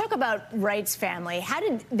 Let's talk about Wright's family. How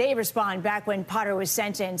did they respond back when Potter was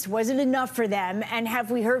sentenced? Was it enough for them? And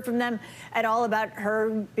have we heard from them at all about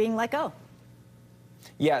her being let go?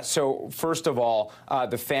 Yeah, so first of all,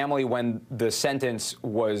 the family, when the sentence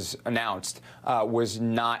was announced, was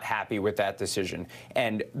not happy with that decision.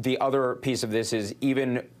 And the other piece of this is,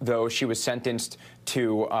 even though she was sentenced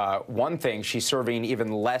to one thing, she's serving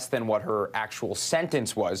even less than what her actual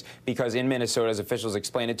sentence was, because in Minnesota, as officials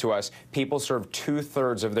explained it to us, people serve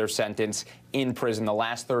 2/3 of their sentence in prison. The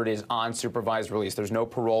last third is on supervised release. There's no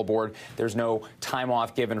parole board. There's no time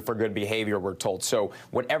off given for good behavior, we're told. So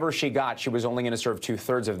whatever she got, she was only going to serve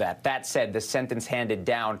 2/3 of that. That said, the sentence handed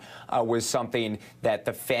down was something that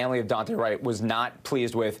the family of Dante Wright was not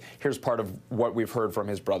pleased with. Here's part of what we've heard from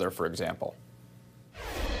his brother, for example.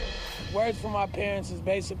 Words from my parents is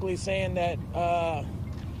basically saying that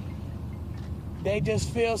they just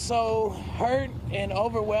feel so hurt and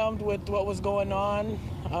overwhelmed with what was going on.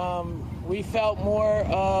 We felt more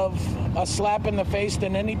of a slap in the face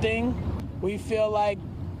than anything. We feel like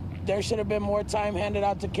there should have been more time handed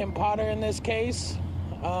out to Kim Potter in this case.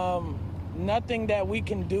 Nothing that we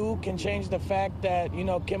can do can change the fact that, you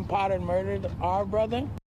know, Kim Potter murdered our brother.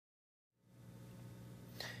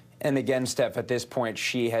 And again, Steph, at this point,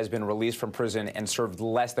 she has been released from prison and served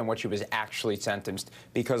less than what she was actually sentenced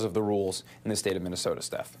because of the rules in the state of Minnesota,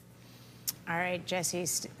 Steph. All right, Jesse,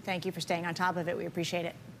 thank you for staying on top of it. We appreciate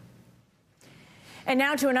it. And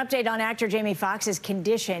now to an update on actor Jamie Foxx's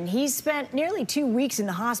condition. He's spent nearly 2 weeks in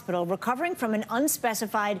the hospital recovering from an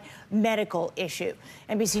unspecified medical issue.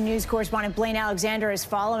 NBC News correspondent Blaine Alexander is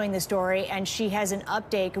following the story, and she has an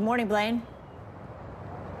update. Good morning, Blaine.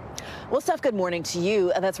 Well, Steph, good morning to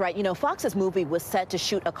you. That's right. You know, Fox's movie was set to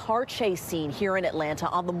shoot a car chase scene here in Atlanta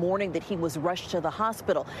on the morning that he was rushed to the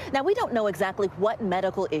hospital. Now, we don't know exactly what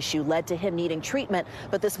medical issue led to him needing treatment,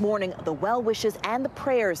 but this morning, the well wishes and the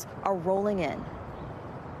prayers are rolling in.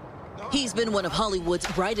 He's been one of Hollywood's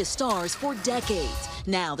brightest stars for decades.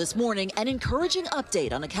 Now, this morning, an encouraging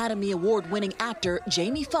update on Academy Award-winning actor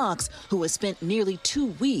Jamie Foxx, who has spent nearly 2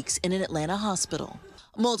 weeks in an Atlanta hospital.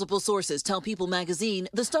 Multiple sources tell People magazine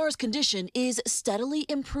the star's condition is steadily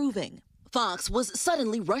improving. Foxx was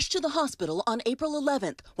suddenly rushed to the hospital on April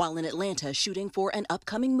 11th while in Atlanta shooting for an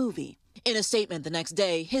upcoming movie. In a statement the next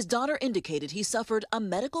day, his daughter indicated he suffered a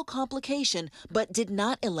medical complication but did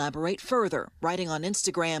not elaborate further, writing on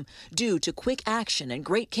Instagram, "Due to quick action and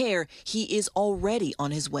great care, he is already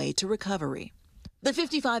on his way to recovery." The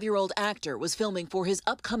 55-year-old actor was filming for his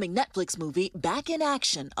upcoming Netflix movie Back in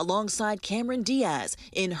Action alongside Cameron Diaz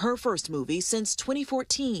in her first movie since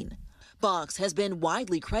 2014. Fox has been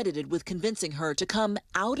widely credited with convincing her to come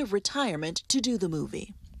out of retirement to do the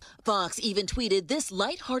movie. Fox even tweeted this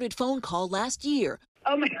lighthearted phone call last year.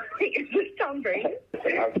 Oh my God, is this Tom Brady?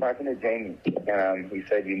 I was talking to Jamie, and he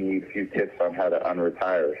said you need a few tips on how to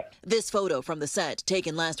unretire. This photo from the set,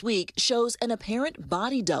 taken last week, shows an apparent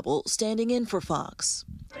body double standing in for Fox.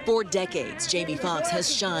 For decades, Jamie Foxx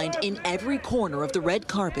has shined in every corner of the red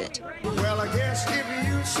carpet. Well, I guess if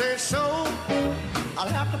you say so, I'll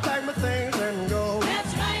have to pack my things and go.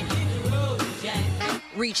 That's right, hit the road, Jack.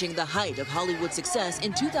 Reaching the height of Hollywood success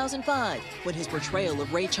in 2005 when his portrayal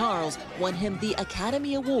of Ray Charles won him the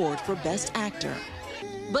Academy Award for Best Actor.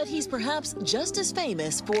 But he's perhaps just as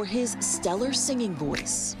famous for his stellar singing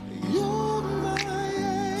voice.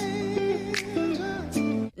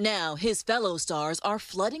 Now, his fellow stars are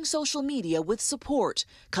flooding social media with support,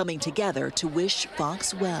 coming together to wish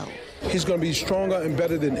Fox well. He's going to be stronger and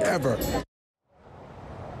better than ever.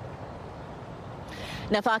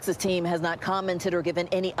 Now, Fox's team has not commented or given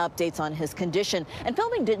any updates on his condition. And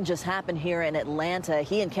filming didn't just happen here in Atlanta.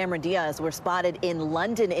 He and Cameron Diaz were spotted in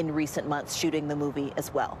London in recent months shooting the movie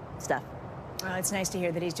as well. Steph. Well, it's nice to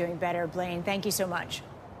hear that he's doing better. Blaine, thank you so much.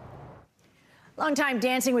 Longtime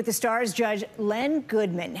Dancing with the Stars judge Len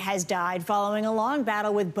Goodman has died following a long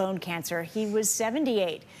battle with bone cancer. He was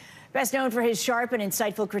 78. Best known for his sharp and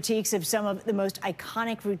insightful critiques of some of the most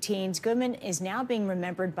iconic routines, Goodman is now being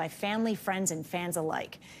remembered by family, friends, and fans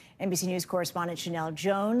alike. NBC News correspondent Chanel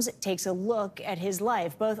Jones takes a look at his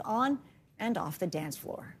life, both on and off the dance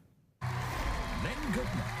floor. Len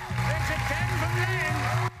Goodman.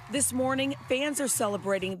 This morning, fans are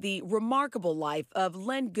celebrating the remarkable life of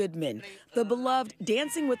Len Goodman, the beloved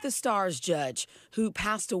Dancing with the Stars judge, who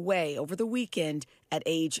passed away over the weekend at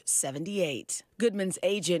age 78. Goodman's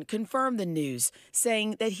agent confirmed the news,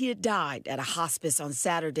 saying that he had died at a hospice on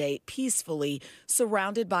Saturday, peacefully,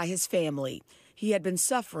 surrounded by his family. He had been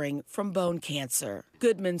suffering from bone cancer.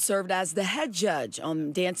 Goodman served as the head judge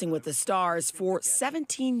on Dancing with the Stars for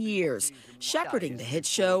 17 years, shepherding the hit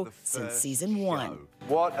show since season 1.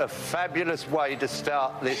 What a fabulous way to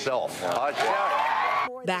start this off.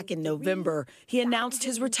 Back in November, he announced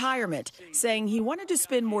his retirement, saying he wanted to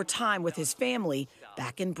spend more time with his family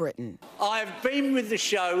back in Britain. I've been with the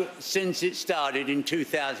show since it started in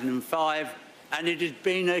 2005, and it has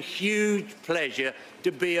been a huge pleasure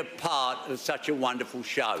to be a part of such a wonderful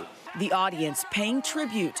show. The audience paying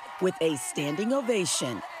tribute with a standing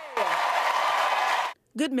ovation.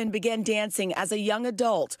 Goodman began dancing as a young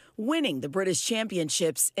adult, winning the British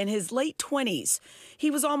Championships in his late 20s.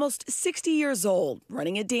 He was almost 60 years old,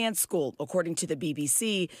 running a dance school, according to the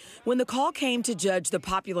BBC, when the call came to judge the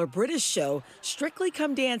popular British show Strictly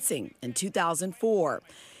Come Dancing in 2004.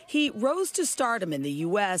 He rose to stardom in the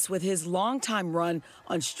U.S. with his longtime run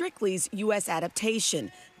on Strictly's U.S.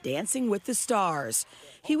 adaptation, Dancing with the Stars.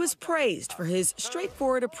 He was praised for his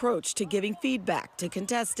straightforward approach to giving feedback to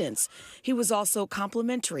contestants. He was also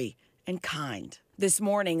complimentary and kind. This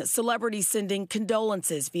morning, celebrities sending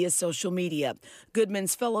condolences via social media.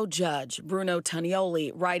 Goodman's fellow judge, Bruno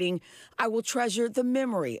Tanioli, writing, "I will treasure the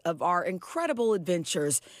memory of our incredible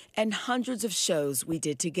adventures and hundreds of shows we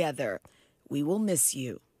did together. We will miss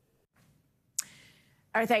you."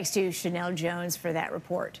 Our thanks to Chanel Jones for that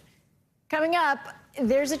report. Coming up,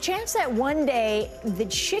 there's a chance that one day the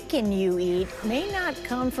chicken you eat may not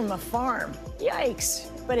come from a farm. Yikes.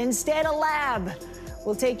 But instead a lab.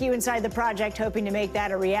 We'll take you inside the project, hoping to make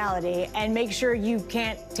that a reality and make sure you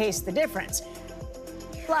can't taste the difference.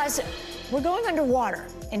 Plus, we're going underwater.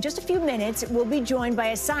 In just a few minutes, we'll be joined by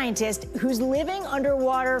a scientist who's living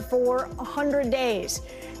underwater for 100 days.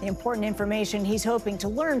 The important information he's hoping to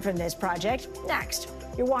learn from this project next.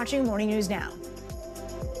 You're watching Morning News Now.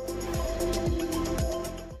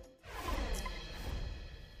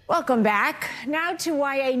 Welcome back. Now to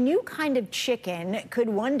why a new kind of chicken could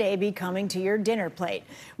one day be coming to your dinner plate.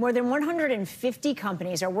 More than 150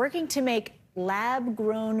 companies are working to make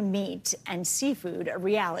lab-grown meat and seafood a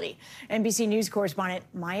reality. NBC News correspondent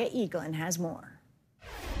Maya Eaglin has more.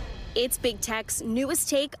 It's Big Tech's newest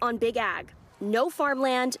take on Big Ag. No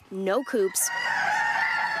farmland, no coops.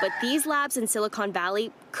 But these labs in Silicon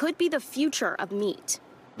Valley could be the future of meat.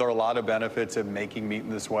 There are a lot of benefits of making meat in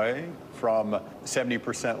this way, from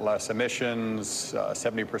 70% less emissions,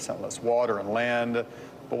 70% less water and land.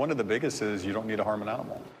 But one of the biggest is you don't need to harm an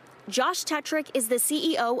animal. Josh Tetrick is the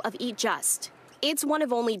CEO of Eat Just. It's one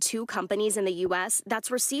of only 2 companies in the U.S.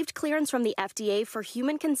 that's received clearance from the FDA for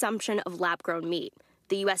human consumption of lab-grown meat.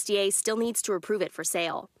 The USDA still needs to approve it for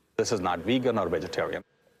sale. This is not vegan or vegetarian.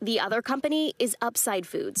 The other company is Upside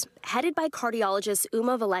Foods, headed by cardiologist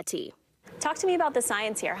Uma Valetti. Talk to me about the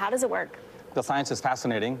science here. How does it work? The science is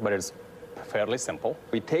fascinating, but it's fairly simple.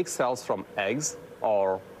 We take cells from eggs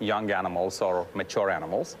or young animals or mature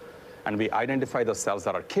animals, and we identify the cells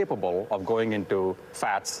that are capable of going into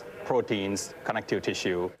fats, proteins, connective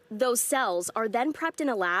tissue. Those cells are then prepped in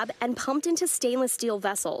a lab and pumped into stainless steel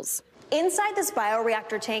vessels. Inside this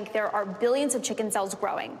bioreactor tank, there are billions of chicken cells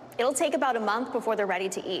growing. It'll take about a month before they're ready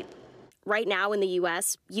to eat. Right now in the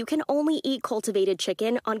U.S., you can only eat cultivated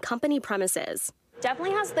chicken on company premises.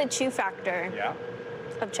 Definitely has the chew factor. Yeah.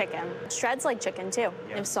 Of chicken. Shreds like chicken too.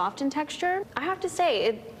 Yeah. It's soft in texture. I have to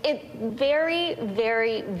say, it's very,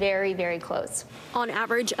 very, very, very close. On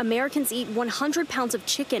average, Americans eat 100 pounds of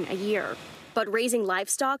chicken a year. But raising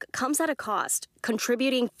livestock comes at a cost,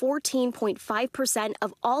 contributing 14.5%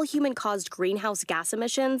 of all human-caused greenhouse gas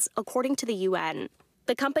emissions, according to the UN.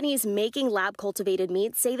 The companies making lab-cultivated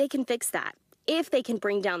meat say they can fix that, if they can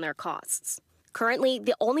bring down their costs. Currently,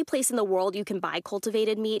 the only place in the world you can buy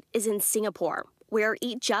cultivated meat is in Singapore, where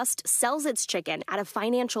Eat Just sells its chicken at a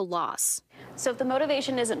financial loss. So if the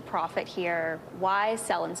motivation isn't profit here, why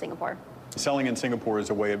sell in Singapore? Selling in Singapore is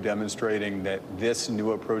a way of demonstrating that this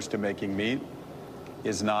new approach to making meat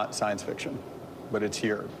is not science fiction, but it's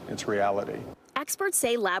here, it's reality. Experts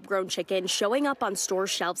say lab-grown chicken showing up on store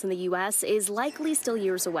shelves in the U.S. is likely still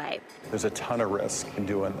years away. There's a ton of risk in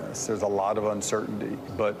doing this. There's a lot of uncertainty,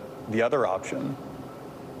 but the other option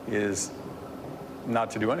is not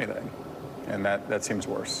to do anything. And that seems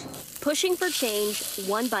worse. Pushing for change,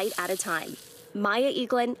 one bite at a time. Maya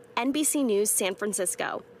Eaglin, NBC News, San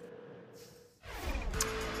Francisco.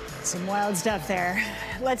 Some wild stuff there.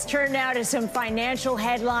 Let's turn now to some financial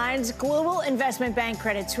headlines. Global investment bank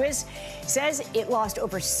Credit Suisse says it lost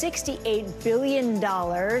over $68 billion,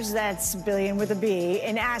 that's billion with a B,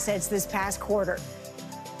 in assets this past quarter.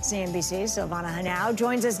 CNBC's Silvana Henao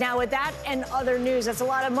joins us now with that and other news. That's a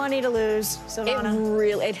lot of money to lose,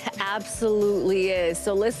 Silvana. It absolutely is.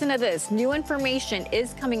 So listen to this. New information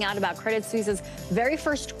is coming out about Credit Suisse's very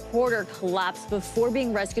first quarter collapse before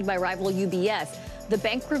being rescued by rival UBS. The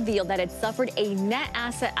bank revealed that it suffered a net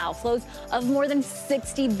asset outflows of more than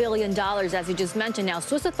 $60 billion, as you just mentioned. Now,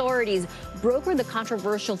 Swiss authorities brokered the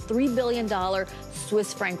controversial $3 billion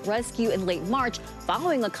Swiss franc rescue in late March,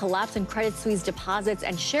 following a collapse in Credit Suisse deposits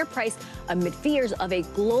and share price amid fears of a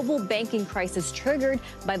global banking crisis triggered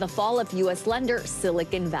by the fall of U.S. lender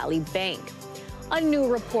Silicon Valley Bank. A new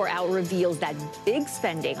report out reveals that big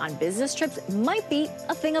spending on business trips might be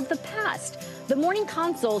a thing of the past. The Morning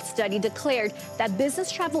Consult study declared that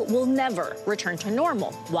business travel will never return to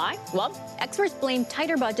normal. Why? Well, experts blame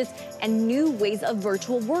tighter budgets and new ways of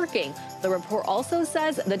virtual working. The report also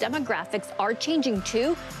says the demographics are changing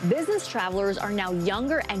too. Business travelers are now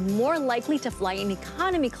younger and more likely to fly in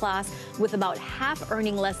economy class, with about half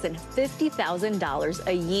earning less than $50,000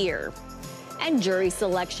 a year. And jury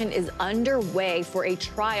selection is underway for a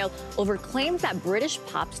trial over claims that British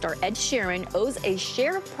pop star Ed Sheeran owes a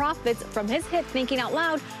share of profits from his hit Thinking Out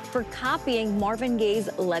Loud for copying Marvin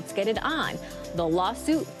Gaye's Let's Get It On. The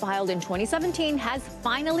lawsuit, filed in 2017, has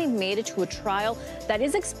finally made it to a trial that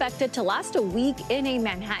is expected to last a week in a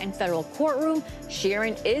Manhattan federal courtroom.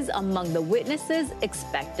 Sheeran is among the witnesses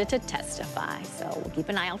expected to testify, so we'll keep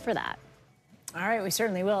an eye out for that. All right, we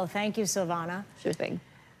certainly will. Thank you, Silvana. Sure thing.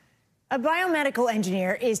 A biomedical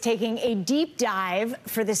engineer is taking a deep dive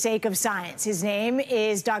for the sake of science. His name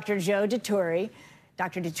is Dr. Joe Dituri.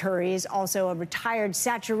 Dr. Dituri is also a retired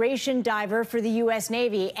saturation diver for the U.S.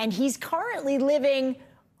 Navy, and he's currently living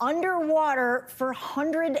underwater for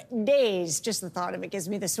 100 days. Just the thought of it gives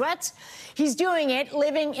me the sweats. He's doing it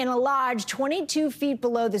living in a lodge 22 feet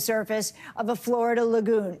below the surface of a Florida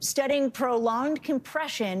lagoon, studying prolonged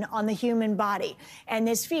compression on the human body. And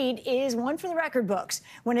this feat is one for the record books.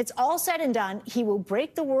 When it's all said and done, he will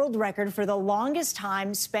break the world record for the longest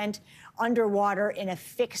time spent underwater in a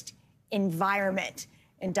fixed environment.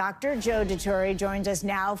 And Dr. Joe Dituri joins us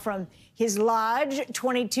now from his lodge,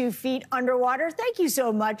 22 feet underwater. Thank you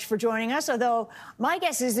so much for joining us, although my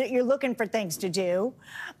guess is that you're looking for things to do.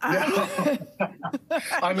 I'm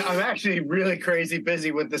actually really crazy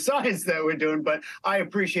busy with the science that we're doing, but I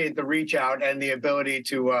appreciate the reach out and the ability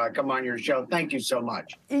to come on your show. Thank you so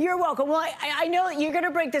much. You're welcome. Well, I know you're going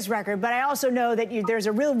to break this record, but I also know that there's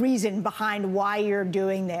a real reason behind why you're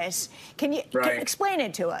doing this. Can you explain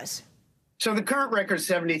it to us? So the current record is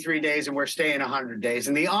 73 days, and we're staying 100 days.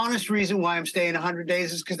 And the honest reason why I'm staying 100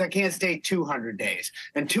 days is because I can't stay 200 days.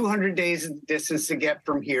 And 200 days is the distance to get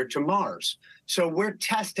from here to Mars. So we're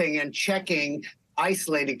testing and checking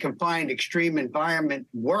isolated, confined, extreme environment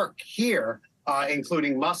work here,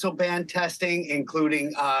 including muscle band testing,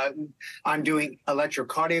 including I'm doing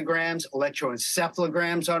electrocardiograms,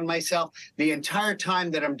 electroencephalograms on myself. The entire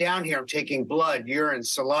time that I'm down here, I'm taking blood, urine,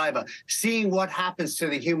 saliva, seeing what happens to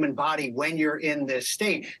the human body when you're in this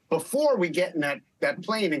state before we get in that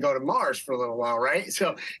plane and go to Mars for a little while, right?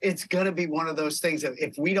 So it's going to be one of those things that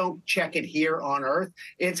if we don't check it here on Earth,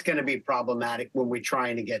 it's going to be problematic when we're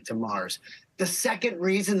trying to get to Mars. The second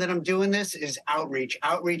reason that I'm doing this is outreach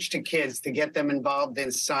to kids, to get them involved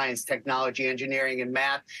in science, technology, engineering, and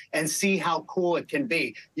math, and see how cool it can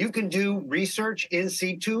be. You can do research in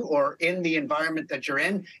situ or in the environment that you're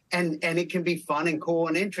in, and it can be fun and cool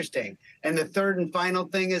and interesting. And the third and final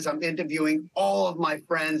thing is I'm interviewing all of my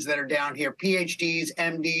friends that are down here, PhDs,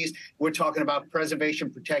 MDs. We're talking about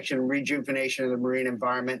preservation, protection, and rejuvenation of the marine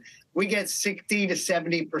environment. We get 60 to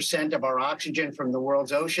 70% of our oxygen from the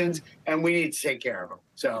world's oceans, and we need to take care of them.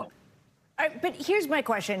 So. But here's my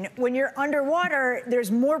question. When you're underwater,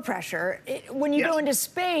 there's more pressure. When you go into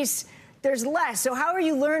space, there's less. So how are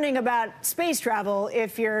you learning about space travel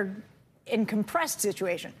if you're in compressed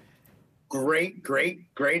situation? Great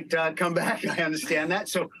comeback. I understand that.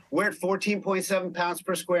 So we're at 14.7 pounds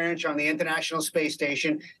per square inch on the International Space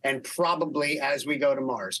Station, and probably as we go to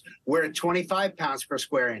Mars. We're at 25 pounds per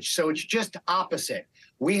square inch. So it's just opposite.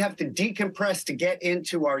 We have to decompress to get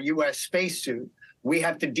into our U.S. spacesuit. We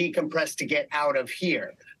have to decompress to get out of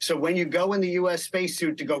here. So when you go in the U.S.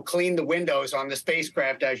 spacesuit to go clean the windows on the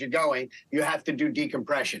spacecraft as you're going, you have to do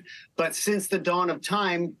decompression. But since the dawn of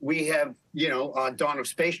time, we have, dawn of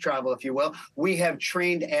space travel, if you will, we have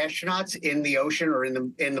trained astronauts in the ocean or in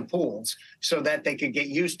the pools so that they could get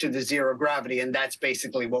used to the zero gravity. And that's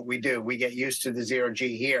basically what we do. We get used to the zero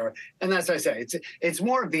G here. And as I say, it's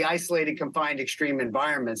more of the isolated, confined, extreme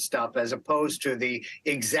environment stuff as opposed to the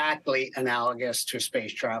exactly analogous to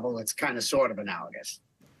space travel. It's kind of sort of analogous.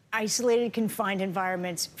 Isolated, confined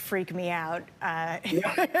environments freak me out,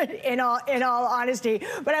 in all honesty.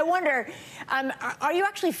 But I wonder, are you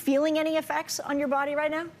actually feeling any effects on your body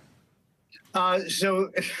right now? So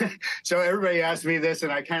everybody asks me this,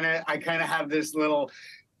 and I kind of have this little.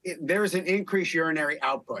 There's an increased urinary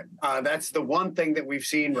output. That's the one thing that we've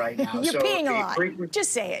seen right now. You're peeing a lot.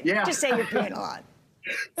 Just say it. Yeah. Just say you're peeing a lot.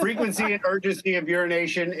 Frequency and urgency of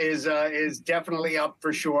urination is definitely up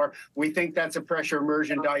for sure. We think that's a pressure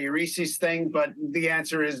immersion diuresis thing, but the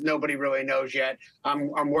answer is nobody really knows yet.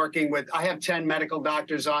 I'm working with, I have 10 medical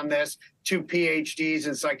doctors on this, 2 PhDs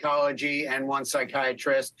in psychology and 1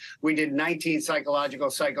 psychiatrist. We did 19 psychological,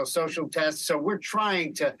 psychosocial tests. So we're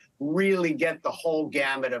trying to really get the whole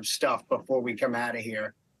gamut of stuff before we come out of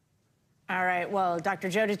here. All right. Well, Dr.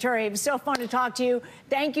 Joe DiTuori, it was so fun to talk to you.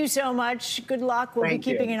 Thank you so much. Good luck. We'll be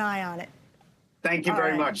keeping an eye on it. Thank you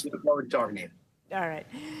very much. Look forward to talking to you. All right.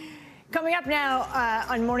 Coming up now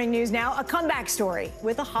on Morning News Now, a comeback story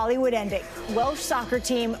with a Hollywood ending. Welsh soccer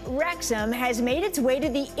team Wrexham has made its way to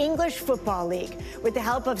the English Football League with the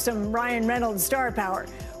help of some Ryan Reynolds star power.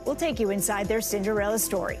 We'll take you inside their Cinderella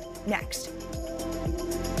story next.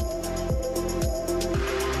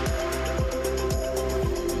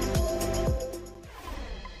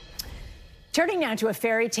 Turning now to a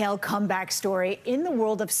fairy tale comeback story in the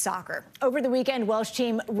world of soccer. Over the weekend, Welsh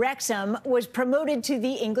team Wrexham was promoted to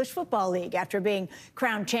the English Football League after being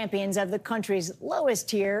crowned champions of the country's lowest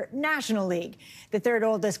tier National League. The third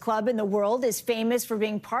oldest club in the world is famous for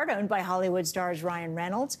being part-owned by Hollywood stars Ryan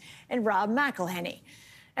Reynolds and Rob McElhenney.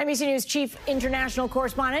 NBC News chief international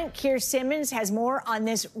correspondent Keir Simmons has more on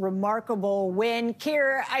this remarkable win.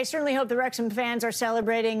 Keir, I certainly hope the Wrexham fans are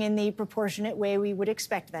celebrating in the proportionate way we would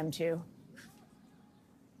expect them to.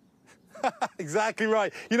 Exactly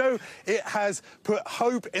right. You know, it has put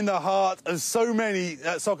hope in the heart of so many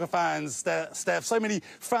soccer fans, Steph, so many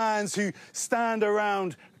fans who stand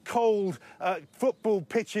around cold football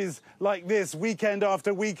pitches like this weekend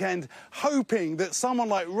after weekend, hoping that someone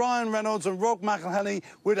like Ryan Reynolds and Rob McElhenney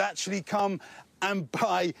would actually come and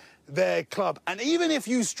buy their club. And even if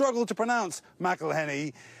you struggle to pronounce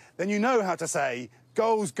McElhenney, then you know how to say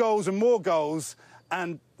goals, goals and more goals,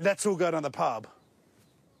 and let's all go down the pub.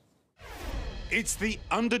 It's the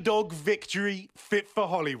underdog victory fit for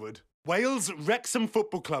Hollywood. Wales Wrexham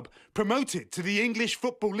Football Club promoted to the English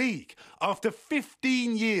Football League after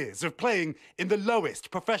 15 years of playing in the lowest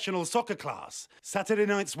professional soccer class. Saturday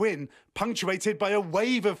night's win punctuated by a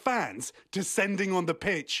wave of fans descending on the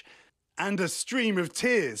pitch. And a stream of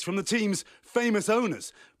tears from the team's famous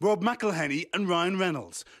owners, Rob McElhenney and Ryan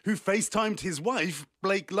Reynolds, who FaceTimed his wife,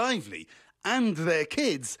 Blake Lively, and their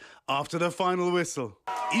kids after the final whistle.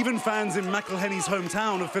 Even fans in McElhenney's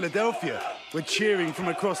hometown of Philadelphia were cheering from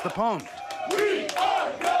across the pond. We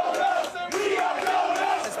are no Wrexham! We are no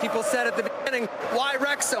Wrexham! As people said at the beginning, why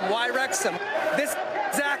Wrexham? Why Wrexham? This is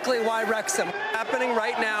exactly why Wrexham. Happening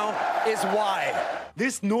right now is why.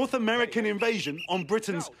 This North American invasion on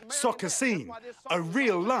Britain's soccer scene, a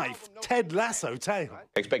real-life Ted Lasso tale.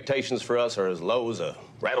 Expectations for us are as low as a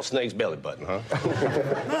rattlesnake's belly button, huh?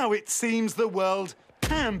 Now it seems the world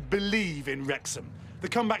can believe in Wrexham. The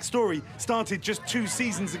comeback story started just 2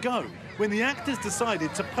 seasons ago when the actors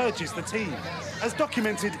decided to purchase the team, as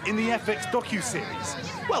documented in the FX docuseries,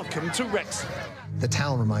 Welcome to Wrexham. The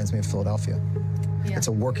town reminds me of Philadelphia. Yeah. It's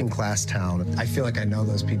a working-class town. I feel like I know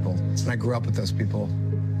those people, and I grew up with those people.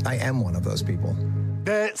 I am one of those people.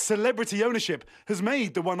 Their celebrity ownership has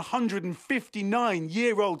made the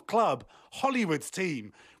 159-year-old club Hollywood's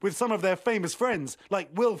team, with some of their famous friends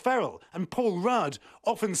like Will Ferrell and Paul Rudd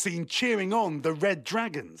often seen cheering on the Red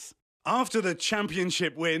Dragons. After the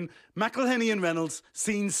championship win, McElhenney and Reynolds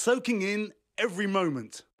seen soaking in every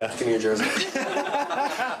moment. Give me your jersey. Are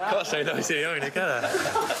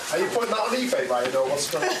you putting that on eBay, Ryan, or what's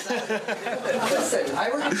going on? Listen, I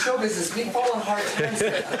work in show business. We fall on hard times.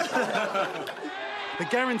 The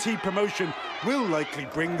guaranteed promotion will likely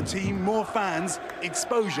bring the team more fans,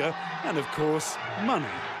 exposure, and, of course, money.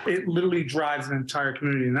 It literally drives an entire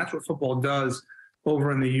community, and that's what football does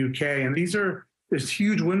over in the UK. And there's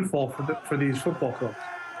huge windfall for these football clubs.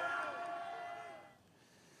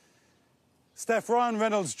 Steph, Ryan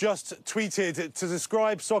Reynolds just tweeted to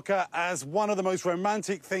describe soccer as one of the most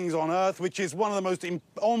romantic things on earth, which is one of the most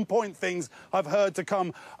on-point things I've heard to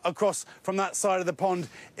come across from that side of the pond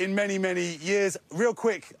in many, many years. Real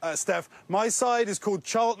quick, Steph, my side is called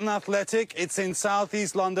Charlton Athletic. It's in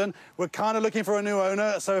southeast London. We're kind of looking for a new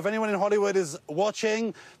owner, so if anyone in Hollywood is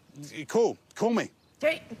watching, call me.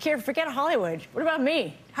 Hey, Kier, forget Hollywood. What about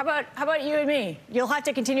me? How about you and me? You'll have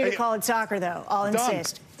to continue to call it soccer, though. I'll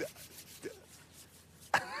insist.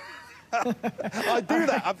 I do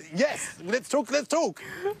that. Yes, let's talk.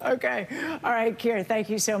 Okay. All right, Kier, thank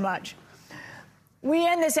you so much. We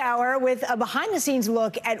end this hour with a behind-the-scenes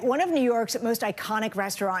look at one of New York's most iconic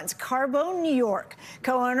restaurants, Carbone New York.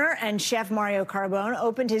 Co-owner and chef Mario Carbone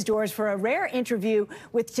opened his doors for a rare interview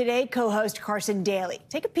with Today co-host Carson Daly.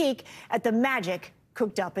 Take a peek at the magic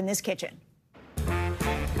cooked up in this kitchen.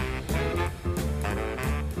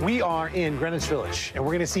 We are in Greenwich Village, and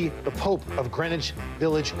we're going to see the Pope of Greenwich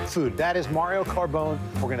Village food. That is Mario Carbone.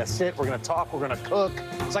 We're going to sit, we're going to talk, we're going to cook.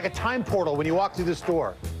 It's like a time portal when you walk through this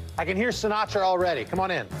door. I can hear Sinatra already. Come on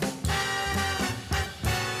in.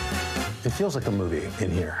 It feels like a movie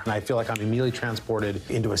in here, and I feel like I'm immediately transported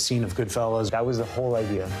into a scene of Goodfellas. That was the whole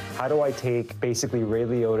idea. How do I take basically Ray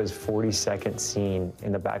Liotta's 40-second scene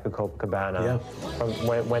in the back of Copacabana? Yeah. From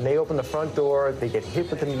when they open the front door, they get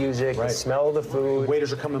hit with the music, the smell of the food.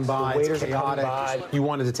 Waiters are coming by, it's chaotic. You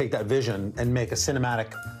wanted to take that vision and make a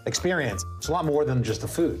cinematic experience. It's a lot more than just the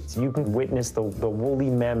food. So you can witness the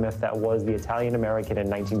woolly mammoth that was the Italian-American in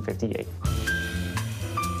 1958.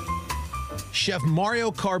 Chef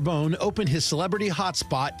Mario Carbone opened his celebrity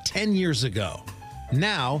hotspot 10 years ago.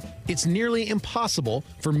 Now, it's nearly impossible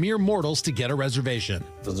for mere mortals to get a reservation.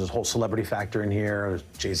 There's this whole celebrity factor in here. There's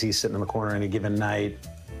Jay-Z sitting in the corner any given night.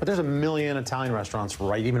 But there's a million Italian restaurants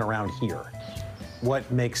right even around here.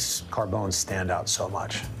 What makes Carbone stand out so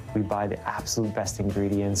much? We buy the absolute best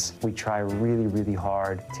ingredients. We try really, really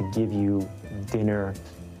hard to give you dinner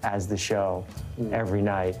as the show every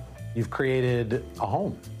night. You've created a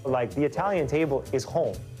home. Like, the Italian table is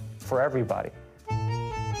home for everybody.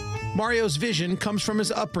 Mario's vision comes from his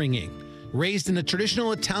upbringing. Raised in a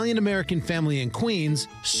traditional Italian-American family in Queens,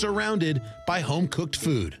 surrounded by home-cooked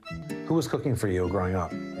food. Who was cooking for you growing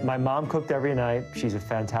up? My mom cooked every night. She's a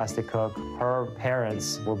fantastic cook. Her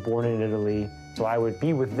parents were born in Italy, so I would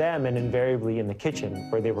be with them and invariably in the kitchen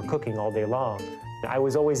where they were cooking all day long. I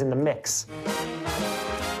was always in the mix.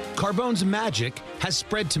 Carbone's magic has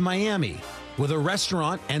spread to Miami with a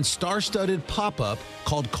restaurant and star-studded pop-up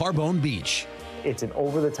called Carbone Beach. It's an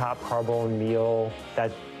over-the-top Carbone meal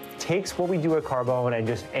that takes what we do at Carbone and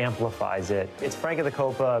just amplifies it. It's Frank of the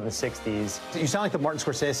Copa in the 60s. You sound like the Martin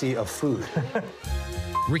Scorsese of food.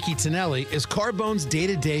 Ricky Tonelli is Carbone's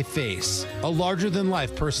day-to-day face, a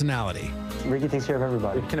larger-than-life personality. Ricky takes care of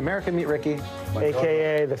everybody. Can America meet Ricky?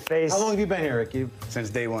 AKA the face. How long have you been here, Ricky?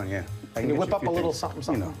 Since day one, yeah. Can you whip up a little something?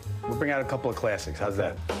 You know, we'll bring out a couple of classics. How's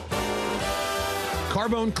that?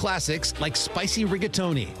 Carbone classics like spicy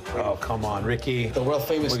rigatoni. Oh, come on, Ricky. The world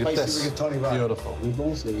famous Look at spicy this. rigatoni. Right? Beautiful.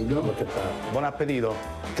 Meatballs, there you go. Look at that. Buon appetito.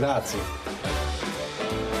 Grazie.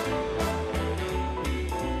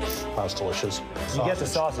 That's delicious. You get the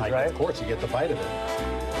sausage, right? Of course, you get the bite of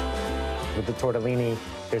it. With the tortellini,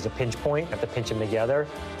 there's a pinch point. You have to pinch them together.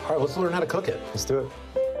 All right, let's learn how to cook it. Let's do it.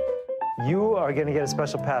 You are going to get a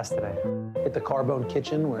special pass today. At the Carbone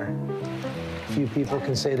kitchen, where a few people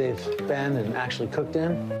can say they've been and actually cooked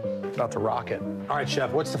in. About to rock it. All right,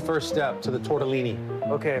 Chef, what's the first step to the tortellini?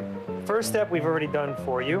 Okay, first step we've already done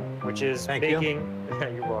for you, which is baking.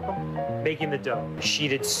 You're welcome. Baking the dough.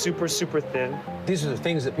 Sheeted super, super thin. These are the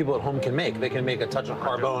things that people at home can make. They can make a touch of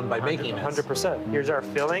Carbone by making it. 100%. Here's our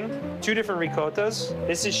filling. 2 different ricottas.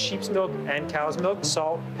 This is sheep's milk and cow's milk.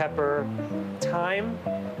 Salt, pepper, thyme,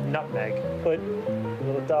 nutmeg. Put a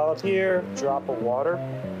little dollop here, drop of water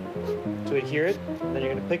to adhere it. And then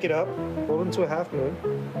you're gonna pick it up, roll it into a half moon,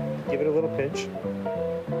 give it a little pinch.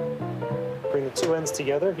 Bring the 2 ends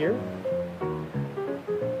together here.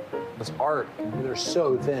 It's art. They're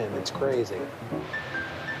so thin. It's crazy.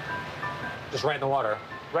 Just right in the water.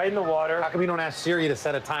 Right in the water. How come you don't ask Siri to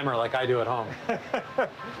set a timer like I do at home?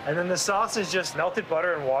 And then the sauce is just melted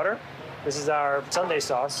butter and water. This is our Sunday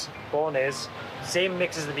sauce, bolognese. Same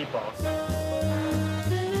mix as the meatballs.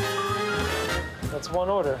 That's one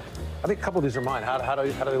order. I think a couple of these are mine. How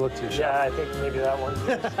do they look to you, Chef? Yeah, I think maybe that one.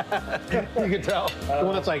 You can tell. The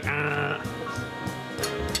one that's like, That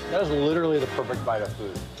is literally the perfect bite of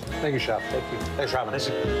food. Thank you, Chef. Thank you. Thanks for having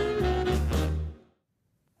us.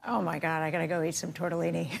 Oh my God, I gotta go eat some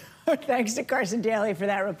tortellini. Thanks to Carson Daly for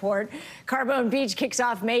that report. Carbone Beach kicks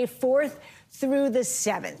off May 4th through the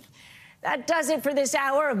 7th. That does it for this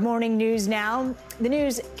hour of Morning News Now. The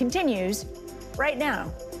news continues right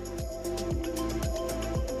now.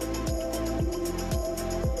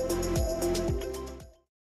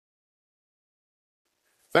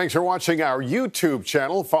 Thanks for watching our YouTube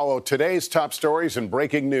channel. Follow today's top stories and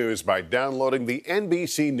breaking news by downloading the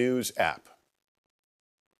NBC News app.